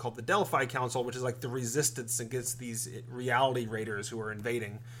for, which is called the Delphi Council, which is like the resistance against these reality raiders who are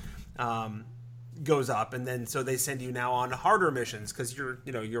invading, goes up, and then so they send you now on harder missions because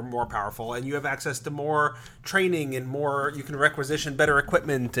you're more powerful and you have access to more training and more. You can requisition better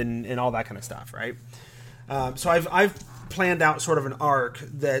equipment and all that kind of stuff, right? So I've planned out sort of an arc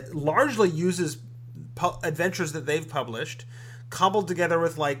that largely uses adventures that they've published, cobbled together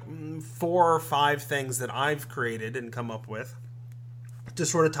with like 4 or 5 things that I've created and come up with to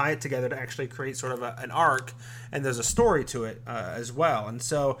sort of tie it together to actually create sort of an arc, and there's a story to it as well. And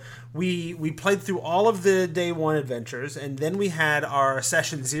so we played through all of the Day 1 adventures, and then we had our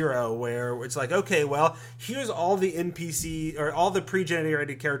session 0 where it's like, okay, well, here's all the NPC or all the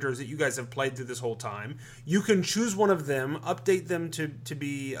pre-generated characters that you guys have played through this whole time. You can choose one of them, update them to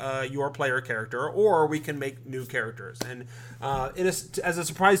be your player character, or we can make new characters. And as a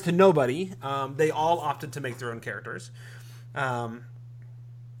surprise to nobody, they all opted to make their own characters.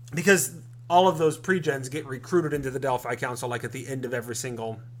 Because all of those pre-gens get recruited into the Delphi Council like at the end of every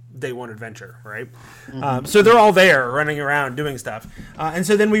single Day 1 adventure, right? Mm-hmm. So they're all there running around doing stuff. And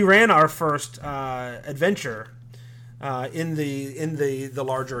so then we ran our first adventure in the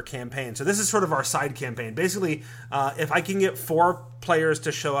larger campaign. So this is sort of our side campaign. Basically, if I can get 4 players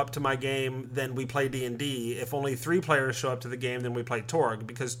to show up to my game, then we play D&D. If only 3 players show up to the game, then we play Torg,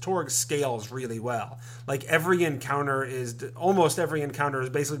 because Torg scales really well. Like almost every encounter is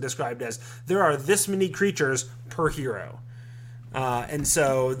basically described as there are this many creatures per hero. And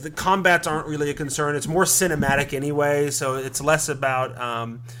so the combats aren't really a concern. It's more cinematic anyway, so it's less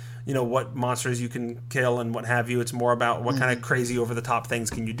about what monsters you can kill and what have you. It's more about what kind of crazy over the top things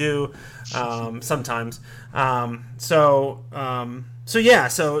can you do sometimes. So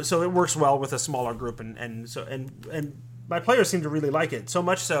it works well with a smaller group, and my players seem to really like it, so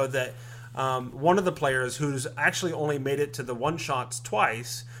much so that one of the players who's actually only made it to the one shots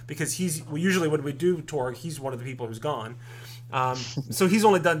twice, because usually when we do Torg, he's one of the people who's gone. So he's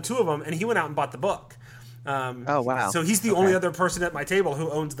only done 2 of them, and he went out and bought the book. Oh, wow. So he's the only other person at my table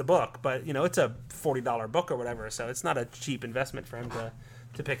who owns the book, but it's a $40 book or whatever, so it's not a cheap investment for him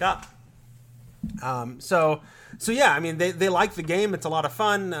to pick up. So yeah, I mean, they like the game. It's a lot of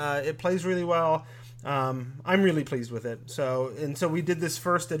fun. It plays really well. I'm really pleased with it. So we did this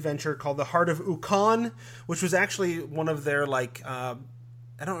first adventure called The Heart of Ukon, which was actually one of their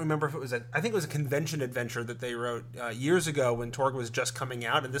I don't remember if it was I think it was a convention adventure that they wrote years ago when Torg was just coming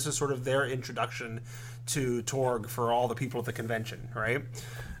out, and this is sort of their introduction to Torg for all the people at the convention, right?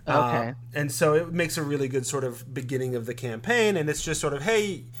 Okay. And so it makes a really good sort of beginning of the campaign, and it's just sort of,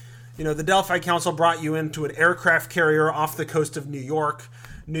 hey, the Delphi Council brought you into an aircraft carrier off the coast of New York.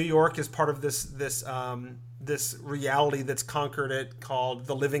 New York is part of this reality that's conquered it, called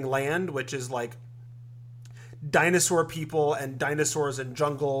the Living Land, which is like dinosaur people and dinosaurs and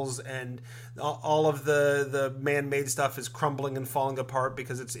jungles, and all of the man-made stuff is crumbling and falling apart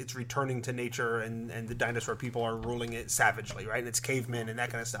because it's returning to nature, and the dinosaur people are ruling it savagely, right? And it's cavemen and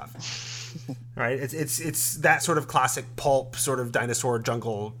that kind of stuff, right? It's that sort of classic pulp sort of dinosaur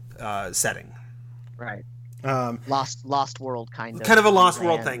jungle setting, right? Lost world kind of a lost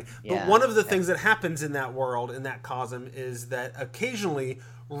world thing. Yeah. But one of the things that happens in that world, in that cosm, is that occasionally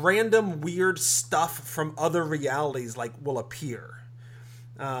random weird stuff from other realities will appear,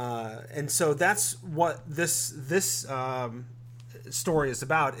 and so that's what this story is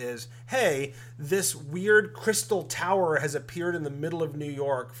about. Is, hey, this weird crystal tower has appeared in the middle of New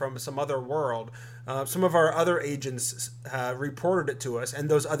York from some other world. Some of our other agents reported it to us, and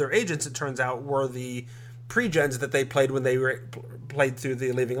those other agents, it turns out, were the pre-gens that they played when they played through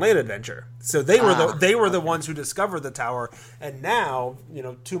the Living Land adventure. So they were the ones who discovered the tower, and now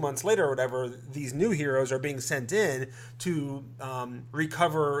 2 months later or whatever, these new heroes are being sent in to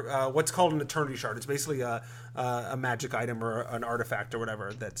recover what's called an Eternity Shard. It's basically a magic item or an artifact or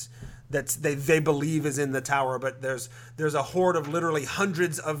whatever that's they believe is in the tower, but there's a horde of literally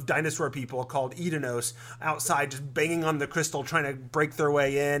hundreds of dinosaur people called Edenos outside just banging on the crystal trying to break their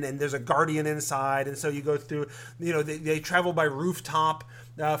way in, and there's a guardian inside, and so you go through, they travel by rooftop,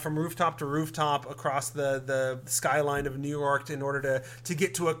 from rooftop to rooftop across the skyline of New York in order to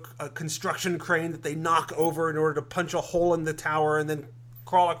get to a construction crane that they knock over in order to punch a hole in the tower and then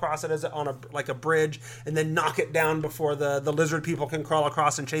crawl across it on a bridge, and then knock it down before the lizard people can crawl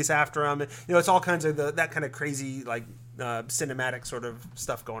across and chase after them. It's all kinds of that kind of crazy cinematic sort of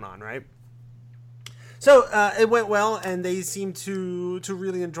stuff going on, right? So it went well, and they seemed to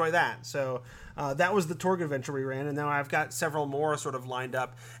really enjoy that. So that was the Torg adventure we ran, and now I've got several more sort of lined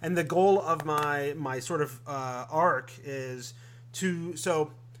up. And the goal of my sort of arc is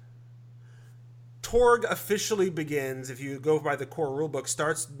Torg officially begins, if you go by the core rulebook,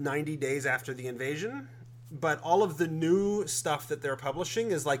 starts 90 days after the invasion, but all of the new stuff that they're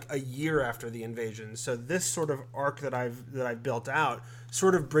publishing is a year after the invasion. So this sort of arc that I've built out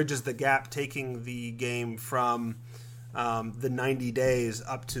sort of bridges the gap, taking the game from the 90 days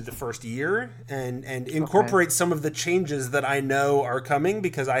up to the first year, and incorporate some of the changes that I know are coming,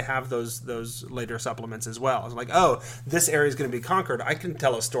 because I have those later supplements as well. It's like, oh, this area is going to be conquered. I can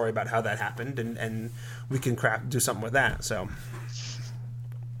tell a story about how that happened, and we can do something with that. So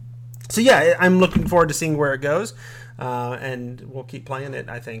yeah, I'm looking forward to seeing where it goes, and we'll keep playing it,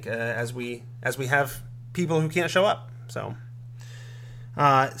 I think, as we have people who can't show up. So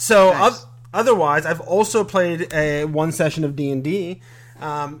nice. Otherwise, I've also played one session of D&D.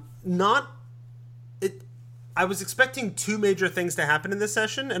 I was expecting 2 major things to happen in this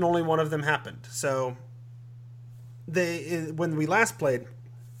session, and only one of them happened. So when we last played,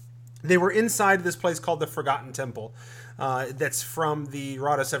 they were inside this place called the Forgotten Temple. That's from the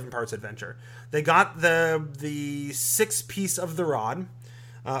Rod of 7 Parts adventure. They got the 6th piece of the rod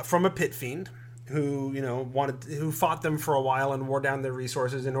from a pit fiend who who fought them for a while and wore down their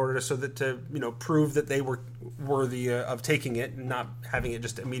resources in order to prove that they were worthy of taking it and not having it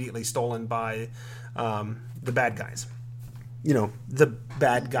just immediately stolen by the bad guys. The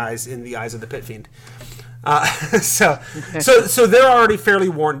bad guys in the eyes of the Pit Fiend. So they're already fairly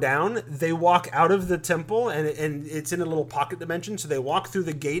worn down. They walk out of the temple, and it's in a little pocket dimension. So they walk through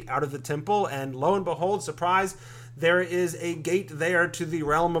the gate out of the temple, and lo and behold, surprise, there is a gate there to the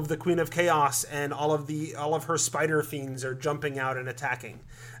realm of the Queen of Chaos, and all of her spider fiends are jumping out and attacking.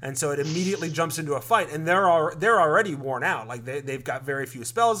 And so it immediately jumps into a fight, and they're already worn out. Like they've got very few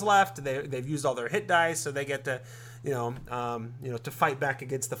spells left. They've used all their hit dice, so they get to to fight back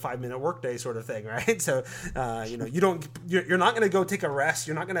against the 5-minute workday sort of thing, right? So, you're not going to go take a rest.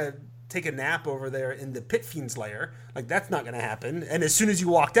 You're not going to take a nap over there in the Pit Fiend's lair. Like, that's not going to happen. And as soon as you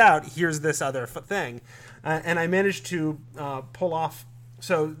walked out, here's this other thing. And I managed to pull off.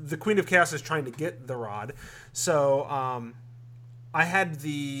 So the Queen of Chaos is trying to get the rod. So I had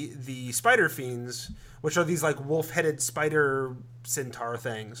the spider fiends, which are these like wolf-headed spider centaur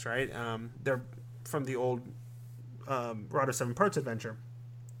things, right? They're from the old Rod of Seven Parts adventure.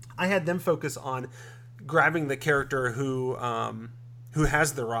 I had them focus on grabbing the character who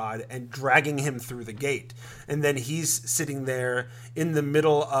has the rod and dragging him through the gate, and then he's sitting there in the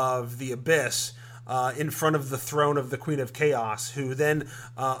middle of the abyss, in front of the throne of the Queen of Chaos, who then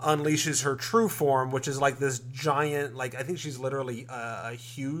unleashes her true form, which is like this giant, like I think she's literally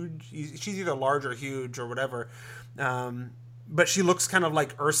huge. She's either large or huge or whatever. But she looks kind of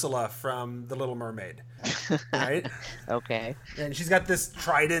like Ursula from The Little Mermaid, right? Okay. And she's got this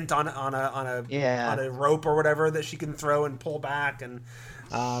trident on a rope or whatever that she can throw and pull back, and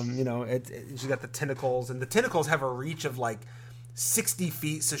she's got the tentacles, and the tentacles have a reach of like 60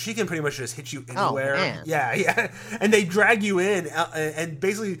 feet, so she can pretty much just hit you anywhere. Oh, man. Yeah. And they drag you in, and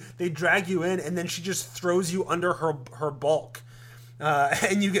basically they drag you in, and then she just throws you under her bulk.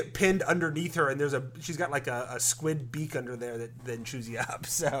 And you get pinned underneath her, and she's got like a squid beak under there that then chews you up.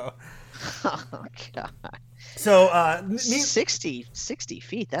 So, oh god. So 60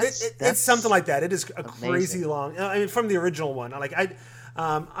 feet. That's something like that. It is a amazing. crazy long. I mean, from the original one. Like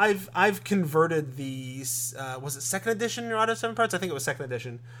I've converted the was it second edition Rod of Seven Parts? I think it was second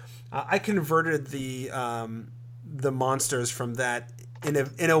edition. I converted the monsters from that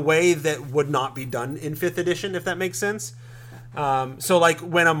in a way that would not be done in 5th edition, if that makes sense. So like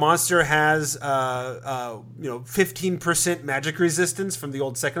when a monster has 15% magic resistance from the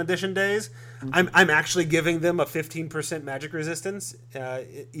old second edition days, I'm actually giving them a 15% magic resistance,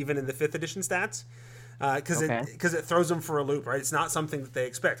 even in the 5th edition stats, because it throws them for a loop, right? It's not something that they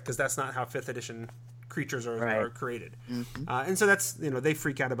expect, because that's not how 5th edition creatures are created. Mm-hmm. And so that's, they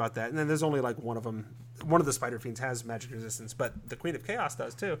freak out about that. And then there's only like one of the spider fiends has magic resistance, but the Queen of Chaos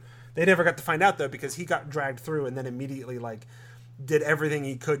does too. They never got to find out though, because he got dragged through and then immediately like did everything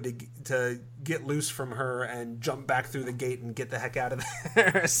he could to get loose from her and jump back through the gate and get the heck out of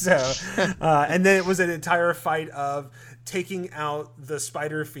there. So, and then it was an entire fight of taking out the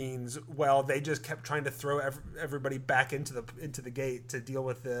spider fiends while they just kept trying to throw everybody back into the gate to deal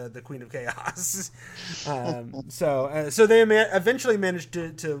with the Queen of Chaos. So they eventually managed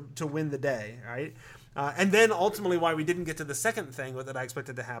to win the day, right? And then ultimately why we didn't get to the second thing that I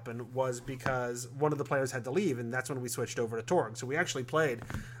expected to happen was because one of the players had to leave, and that's when we switched over to Torg. So we actually played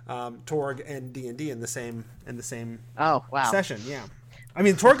Torg and D&D in the same session. Yeah. I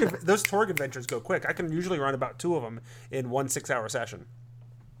mean, those Torg adventures go quick. I can usually run about 2 of them in 1 6-hour session.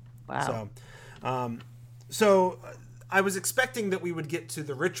 Wow. So I was expecting that we would get to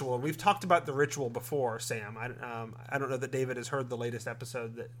the ritual. We've talked about the ritual before, Sam. I don't know that David has heard the latest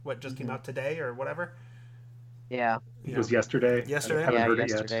episode that just came out today or whatever. Yeah. It was yesterday. Yesterday? I haven't heard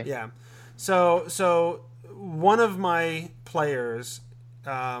yesterday. it yet. Yeah. So one of my players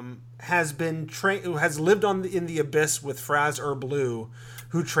has been who has lived in the abyss with Fraz Blue,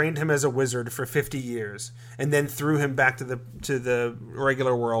 who trained him as a wizard for 50 years and then threw him back to the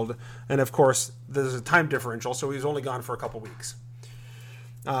regular world. And of course, there's a time differential, so he's only gone for a couple weeks.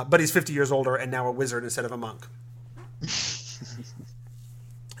 But he's 50 years older and now a wizard instead of a monk.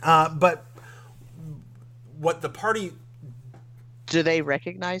 But what the party... Do they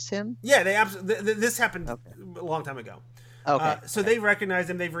recognize him? Yeah, they absolutely. This happened a long time ago. Okay. So they recognize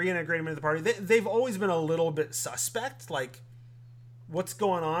him. They've reintegrated him into the party. They've always been a little bit suspect. Like, what's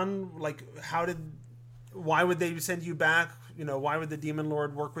going on? Like, why would they send you back? Why would the Demon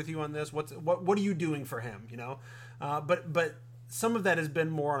Lord work with you on this? What are you doing for him? But some of that has been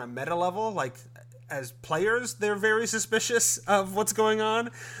more on a meta level. Like, as players, they're very suspicious of what's going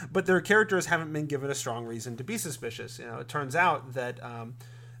on, but their characters haven't been given a strong reason to be suspicious. It turns out that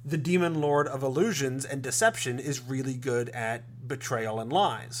the Demon Lord of Illusions and Deception is really good at betrayal and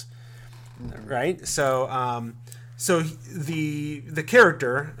lies, right? So, the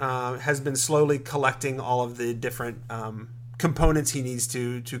character has been slowly collecting all of the different components he needs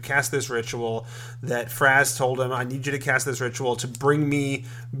to cast this ritual that Fraz told him, I need you to cast this ritual to bring me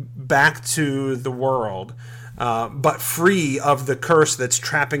back to the world, but free of the curse that's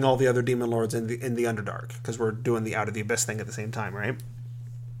trapping all the other demon lords in the Underdark, because we're doing the Out of the Abyss thing at the same time, right?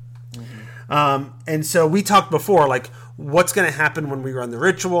 And so we talked before, like, what's going to happen when we run the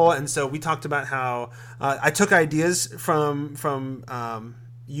ritual, and so we talked about how I took ideas from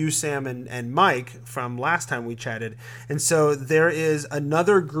you, Sam, and Mike from last time we chatted. And so there is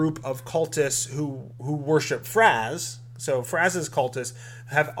another group of cultists who worship Fraz. So Fraz's cultists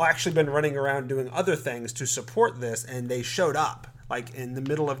have actually been running around doing other things to support this, and they showed up, like, in the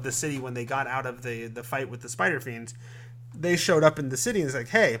middle of the city when they got out of the fight with the Spider Fiends. They showed up in the city and it's like,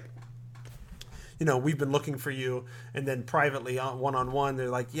 hey, you know, we've been looking for you. And then privately, one-on-one, they're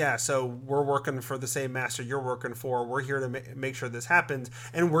like, yeah, so we're working for the same master you're working for. We're here to make sure this happens.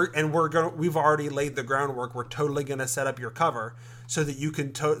 And we've already laid the groundwork. We're totally going to set up your cover so that you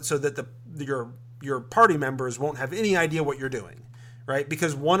can, so that your party members won't have any idea what you're doing, right?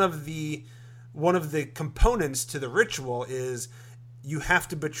 Because one of the components to the ritual is you have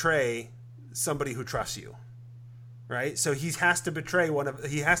to betray somebody who trusts you, right? So he has to betray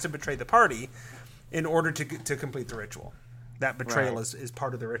the party in order to complete the ritual. That betrayal is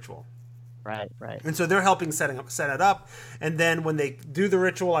part of the ritual. Right. And so they're helping set it up. And then when they do the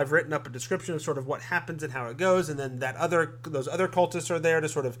ritual, I've written up a description of sort of what happens and how it goes. And then those other cultists are there to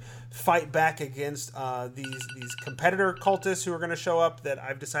sort of fight back against these competitor cultists who are going to show up that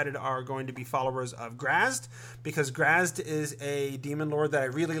I've decided are going to be followers of Grazd, because Grazd is a demon lord that I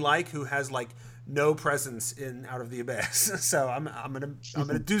really like, who has like no presence in Out of the Abyss. So I'm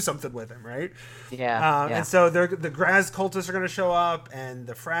gonna do something with him, right? Yeah. And so the Grazd cultists are gonna show up, and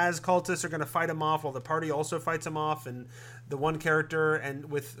the Fraz cultists are gonna fight him off, while the party also fights him off. And the one character, and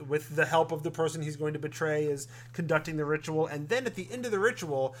with the help of the person he's going to betray, is conducting the ritual. And then at the end of the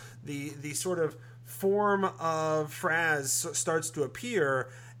ritual, the sort of form of Fraz starts to appear,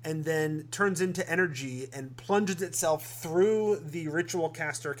 and then turns into energy and plunges itself through the ritual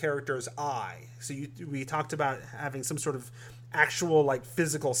caster character's eye. So we talked about having some sort of actual, like,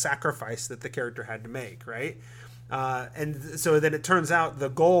 physical sacrifice that the character had to make, right? And so then it turns out the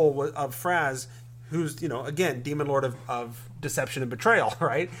goal of Fraz, who's, you know, again, demon lord of deception and betrayal,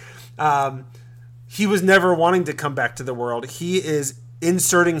 right? He was never wanting to come back to the world. He is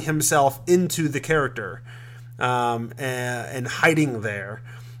inserting himself into the character and hiding there.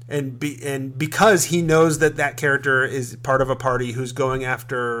 And because he knows that character is part of a party who's going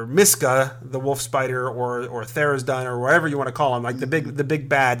after Miska, the wolf spider, or Therazdan, or whatever you want to call him, like the big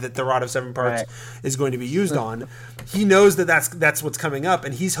bad that the Rod of Seven Parts is going to be used on. He knows that's what's coming up,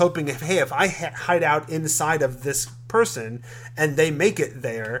 and he's hoping, if I hide out inside of this person and they make it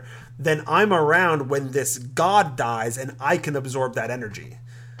there, then I'm around when this god dies, and I can absorb that energy.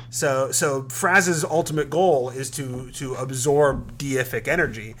 So Fraz's ultimate goal is to absorb deific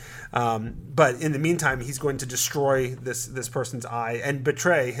energy, but in the meantime, he's going to destroy this person's eye and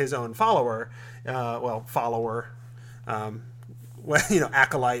betray his own follower,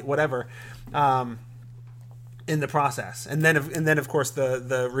 acolyte, whatever, in the process. And then of course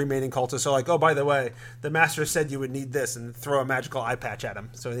the remaining cultists are like, oh, by the way, the master said you would need this, and throw a magical eye patch at him,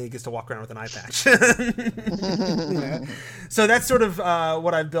 so he gets to walk around with an eye patch. Yeah. So that's sort of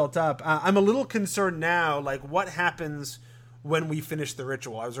what I've built up. I'm a little concerned now, like, what happens when we finish the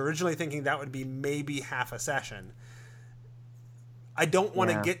ritual. I was originally thinking that would be maybe half a session. I don't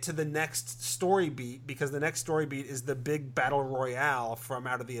want to get to the next story beat, because the next story beat is the big battle royale from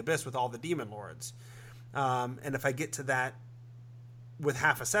Out of the Abyss with all the demon lords. And if I get to that with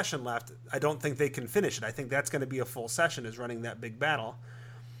half a session left, I don't think they can finish it. I think that's going to be a full session, is running that big battle.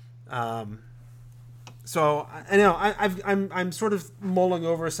 So I know I'm sort of mulling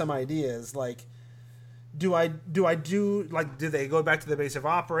over some ideas. Like, do they go back to the base of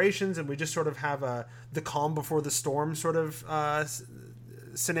operations and we just sort of have the calm before the storm sort of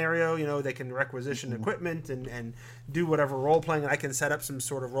scenario? You know, they can requisition equipment and do whatever role playing. I can set up some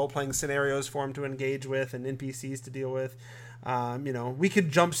sort of role playing scenarios for them to engage with and NPCs to deal with. We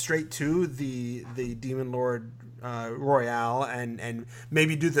could jump straight to the Demon Lord Royale and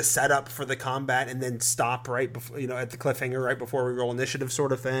maybe do the setup for the combat and then stop right before, at the cliffhanger right before we roll initiative,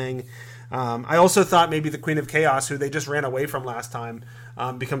 sort of thing. I also thought maybe the Queen of Chaos, who they just ran away from last time,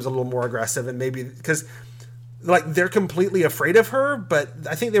 becomes a little more aggressive, and maybe because they're completely afraid of her, but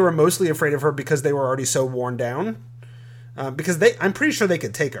I think they were mostly afraid of her because they were already so worn down. because I'm pretty sure they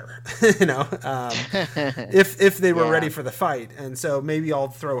could take her, if they were ready for the fight. And so maybe I'll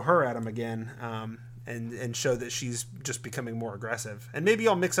throw her at him again, and show that she's just becoming more aggressive. And maybe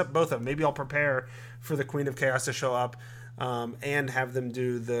I'll mix up both of them. Maybe I'll prepare for the Queen of Chaos to show up, and have them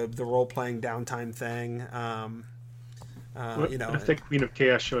do the role playing downtime thing. What if the Queen of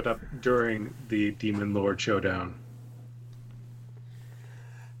Chaos showed up during the Demon Lord showdown?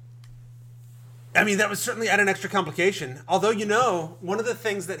 I mean, that would certainly add an extra complication. Although, one of the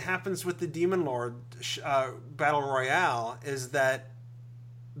things that happens with the Demon Lord Battle Royale is that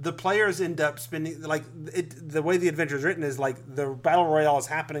the players end up spending, the way the adventure is written is the Battle Royale is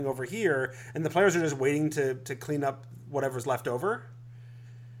happening over here, and the players are just waiting to clean up whatever's left over.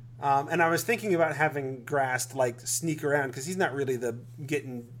 And I was thinking about having Grast sneak around, because he's not really the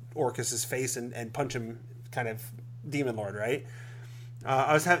getting Orcus's face and punch him kind of Demon Lord, right?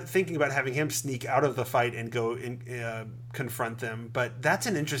 I was thinking about having him sneak out of the fight and go confront them, but that's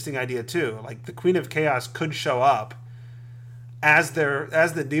an interesting idea too. The Queen of Chaos could show up as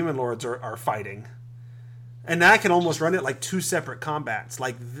the Demon Lords are fighting, and I can almost run it like two separate combats.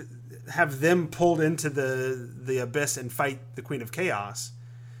 Have them pulled into the abyss and fight the Queen of Chaos,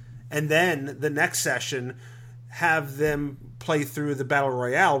 and then the next session have them play through the Battle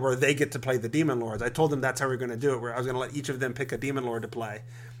Royale where they get to play the Demon Lords. I told them that's how we're going to do it, where I was going to let each of them pick a Demon Lord to play,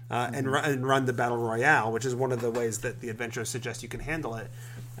 and run the Battle Royale, which is one of the ways that the adventurers suggest you can handle it.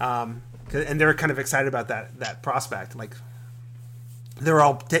 And they're kind of excited about that prospect. They're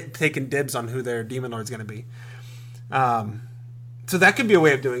all taking dibs on who their Demon Lord's going to be. So that could be a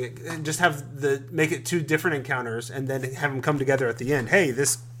way of doing it, and just make it two different encounters, and then have them come together at the end. Hey,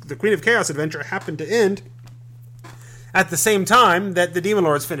 the Queen of Chaos adventure happened to end at the same time that the Demon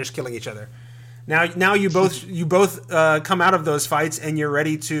Lords finished killing each other. Now you both come out of those fights, and you're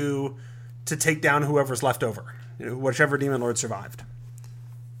ready to take down whoever's left over, whichever Demon Lord survived.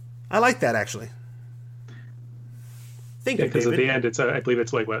 I like that, actually. Thank you, because David. at the end, I believe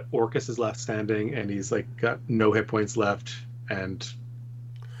it's Orcus is left standing, and he's got no hit points left, and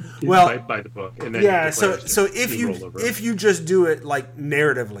by the book. And then so if you just do it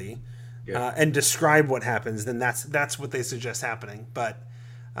narratively. Yeah. And describe what happens, then that's what they suggest happening. But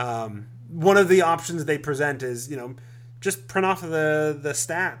one of the options they present is, just print off the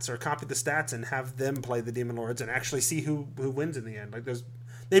stats or copy the stats and have them play the Demon Lords and actually see who wins in the end.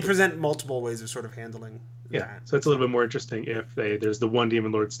 They present multiple ways of sort of handling that. So it's a little bit more interesting if there's the one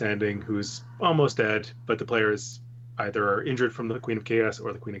Demon Lord standing who's almost dead, but the players either are injured from the Queen of Chaos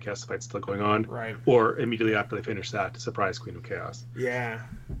or the Queen of Chaos fight's still going on, right? Or immediately after they finish that, surprise Queen of Chaos. Yeah.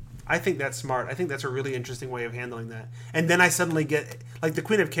 I think that's smart. I think that's a really interesting way of handling that. And then I suddenly get the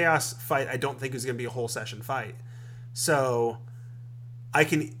Queen of Chaos fight. I don't think is going to be a whole session fight, so I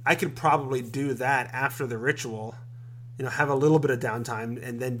can probably do that after the ritual. Have a little bit of downtime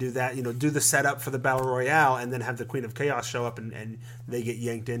and then do that. Do the setup for the Battle Royale, and then have the Queen of Chaos show up and they get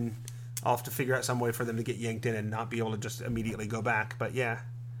yanked in. I'll have to figure out some way for them to get yanked in and not be able to just immediately go back. But yeah,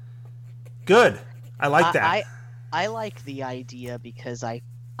 good. I like that. I like the idea because I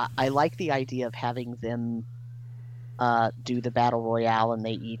like the idea of having them do the Battle Royale, and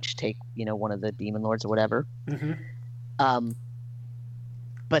they each take, one of the Demon Lords or whatever. Mm-hmm.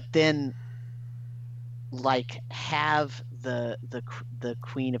 But then, have the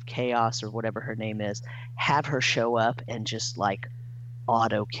Queen of Chaos or whatever her name is, have her show up and just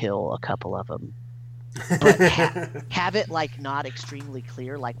auto kill a couple of them. But have it not extremely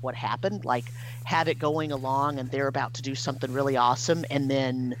clear what happened, have it going along and they're about to do something really awesome, and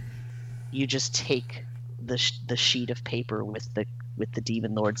then you just take the sheet of paper with the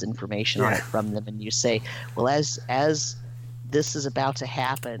Demon Lord's information on it from them, and you say, well, as this is about to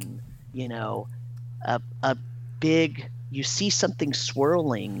happen, a big, you see something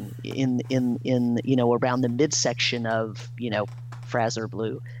swirling in around the midsection of Frazer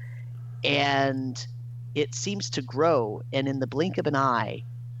Blue, and it seems to grow, and in the blink of an eye,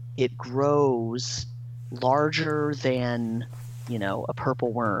 it grows larger than, a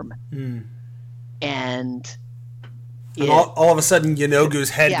purple worm. Mm. And all of a sudden, Yanogu's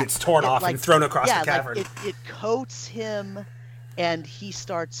head gets torn off and thrown across the cavern. It coats him, and he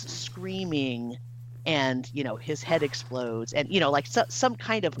starts screaming, and, his head explodes, and, some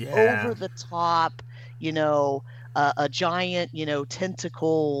kind of over-the-top, a giant,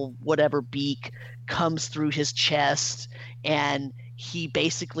 tentacle, whatever beak comes through his chest, and he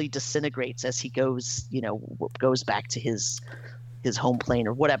basically disintegrates as he goes back to his home plane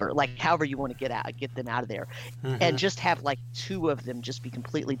or whatever, however you want to get them out of there. Mm-hmm. And just have two of them just be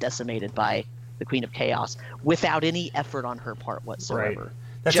completely decimated by the Queen of Chaos without any effort on her part whatsoever. Right.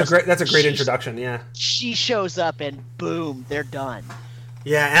 That's a great introduction. Yeah. She shows up and boom, they're done.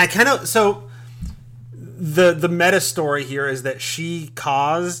 Yeah, and I kind of the meta story here is that she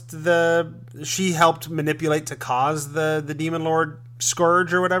helped manipulate to cause the Demon Lord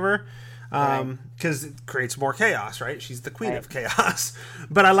Scourge or whatever, because it creates more chaos, right? She's the queen of chaos.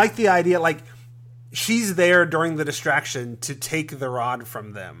 But I like the idea, like, she's there during the distraction to take the rod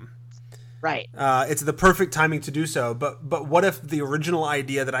from them. Right. It's the perfect timing to do so. But what if the original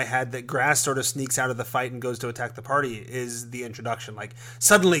idea that I had, that Grast sort of sneaks out of the fight and goes to attack the party, is the introduction? Like,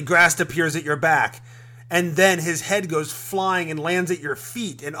 suddenly Grast appears at your back, and then his head goes flying and lands at your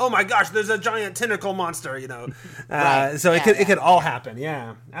feet, and oh my gosh, there's a giant tentacle monster, you know. So it could all happen.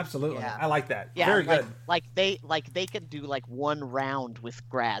 Yeah, absolutely. Yeah. I like that. Yeah, very good. Like they could do like one round with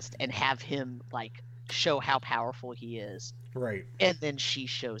Grast and have him like show how powerful he is. Right. And then she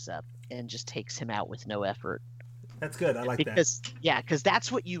shows up and just takes him out with no effort. That's good. I like that. Because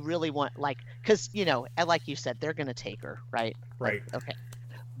that's what you really want. Like, because, you know, like you said, they're going to take her, right? Right. Like, okay.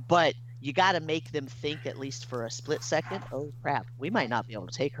 But you got to make them think, at least for a split second, oh, crap, we might not be able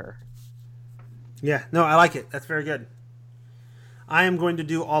to take her. Yeah. No, I like it. That's very good. I am going to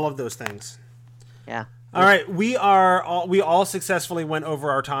do all of those things. Yeah. All right. We all successfully went over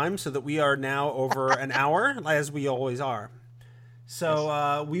our time, so that we are now over an hour, as we always are.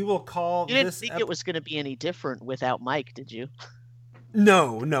 So we will call this... You didn't think it was going to be any different without Mike, did you?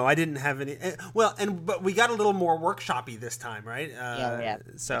 No, I didn't have any. Well, but we got a little more workshoppy this time, right?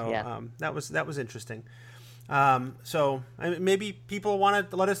 So that was interesting. So maybe people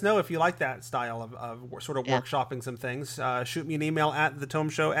want to let us know if you like that style of sort of workshopping some things. Shoot me an email at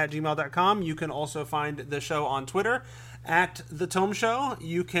thetomeshow@gmail.com. You can also find the show on Twitter at The Tome Show.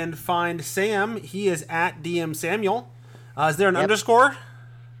 You can find Sam. He is at DM Samuel. Is there an underscore?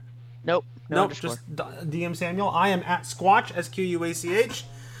 Nope. Nope, just DM Samuel. I am at Squatch, SQUACH.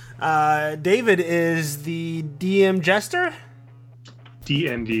 David is the DM Jester?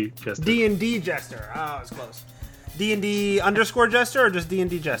 DND Jester. D&D Jester. Oh, it's close. D&D underscore Jester or just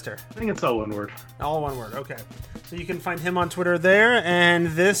D&D Jester? I think it's all one word. All one word, okay. So you can find him on Twitter there, and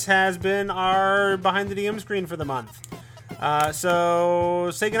this has been our Behind the DM screen for the month.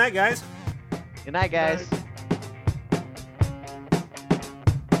 So say goodnight, guys. Good night, guys. Bye.